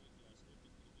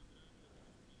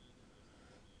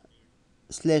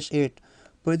سلیش 8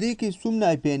 په دې کې څومره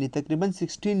آی پی یعنې تقریبا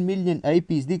 16 میلیون آی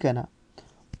پیز دي که نه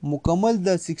مکمل د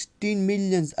 16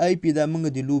 میلیونز آی پی دا موږ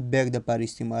د لوپ بیک دپاره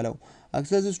استعمالو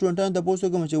اکثر زه سټوډنټانو تپوس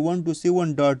وکړم چې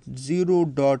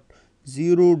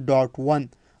 127.0.0.1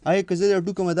 آیا که زه دا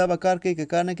ټوکم دا به کار کوي که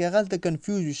کار نه کوي هغه هلته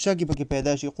کنفیوز وي شک یې پکې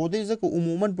پیدا شي خو دوی ځکه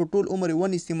عموما په ټول عمر یې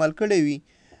ون استعمال کړی وي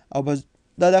او بس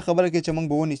دا خبره کوي چې موږ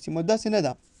به ون استعمال داسې نه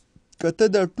ده که ته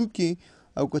دا ټوکې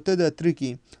او که ته دا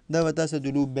ترکې دا به تاسو د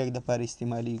لوپ بیک دپاره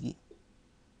استعمالیږي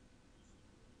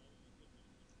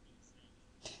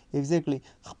ایگزیکټلی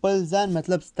خپل ځان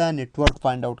مطلب ستا نیټورک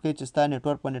فایند آوټ کوي چې ستا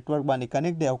نیټورک په نیټورک باندې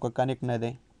کنیکټ دی او که کنیکټ نه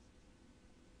دی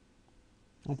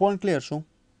پوینټ کلیر شو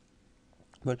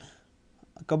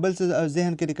که بل څه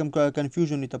ذهن کې د کوم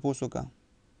کنفیوژن وي تپوس وکړه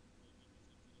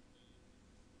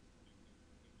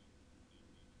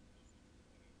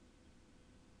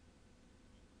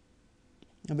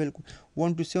بالکل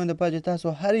 1 to 7 دپاره چې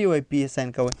تاسو هر یو آی پی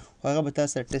اساین کوئ خو هغه به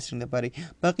تاسو سره ټیسټینګ دپاره وي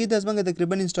باقي دا زموږ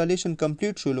تقریبا انسټالیشن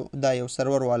کمپلیټ شولو دا یو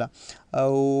سرور والا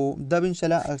او دا به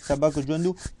انشاءالله سبا که ژوند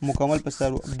وو مکمل په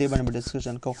سرور دې باندې به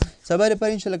ډسکشن کوو سبا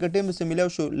لپاره انشاءالله که ټایم درسره میلاو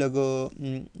شو لږ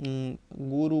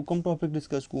ګورو کوم ټاپک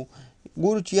ډسکس کوو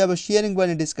ګورو چې یا به شیرینګ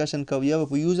باندې ډسکشن کوو یا به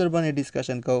په یوزر باندې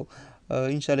ډسکشن کوو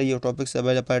انشاءالله یو ټاپک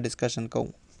سبا لپاره ډسکشن کوو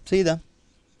صحیح ده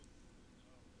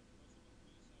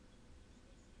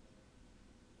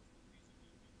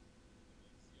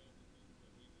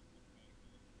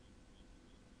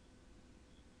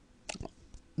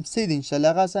صحیح دی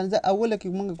انشاءالله هغه اسانه ده اوله کې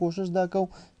موږ کوشش دا کوو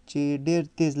چې ډېر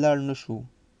تیز لاړ نه شو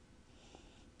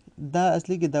دا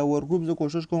اصلي کې دا ورګروپ زه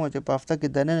کوشش کوم چې په هفته کې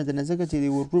دننه ځکه چې د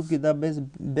ورګروپ کې دا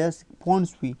بیسک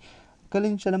پوینټس وي کله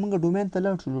انشاءالله موږ ډومین ته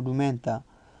لاړ شو ډومین ته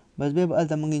بس بیا به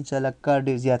هلته موږ انشاءالله کار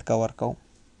ډېر زیات کور کوو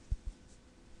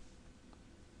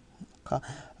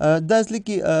دا اصلي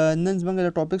کې نن زموږ د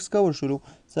ټاپکس کور شروع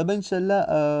سبا انشاءالله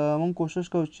موږ کوشش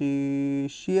کوو چې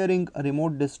شیرینګ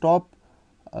ریموټ ډیسکټاپ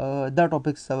دا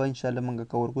ټاپک سبا انشاءالله موږ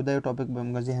کور کوو دا یو ټاپک به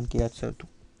موږ ذهن کې یاد ساتو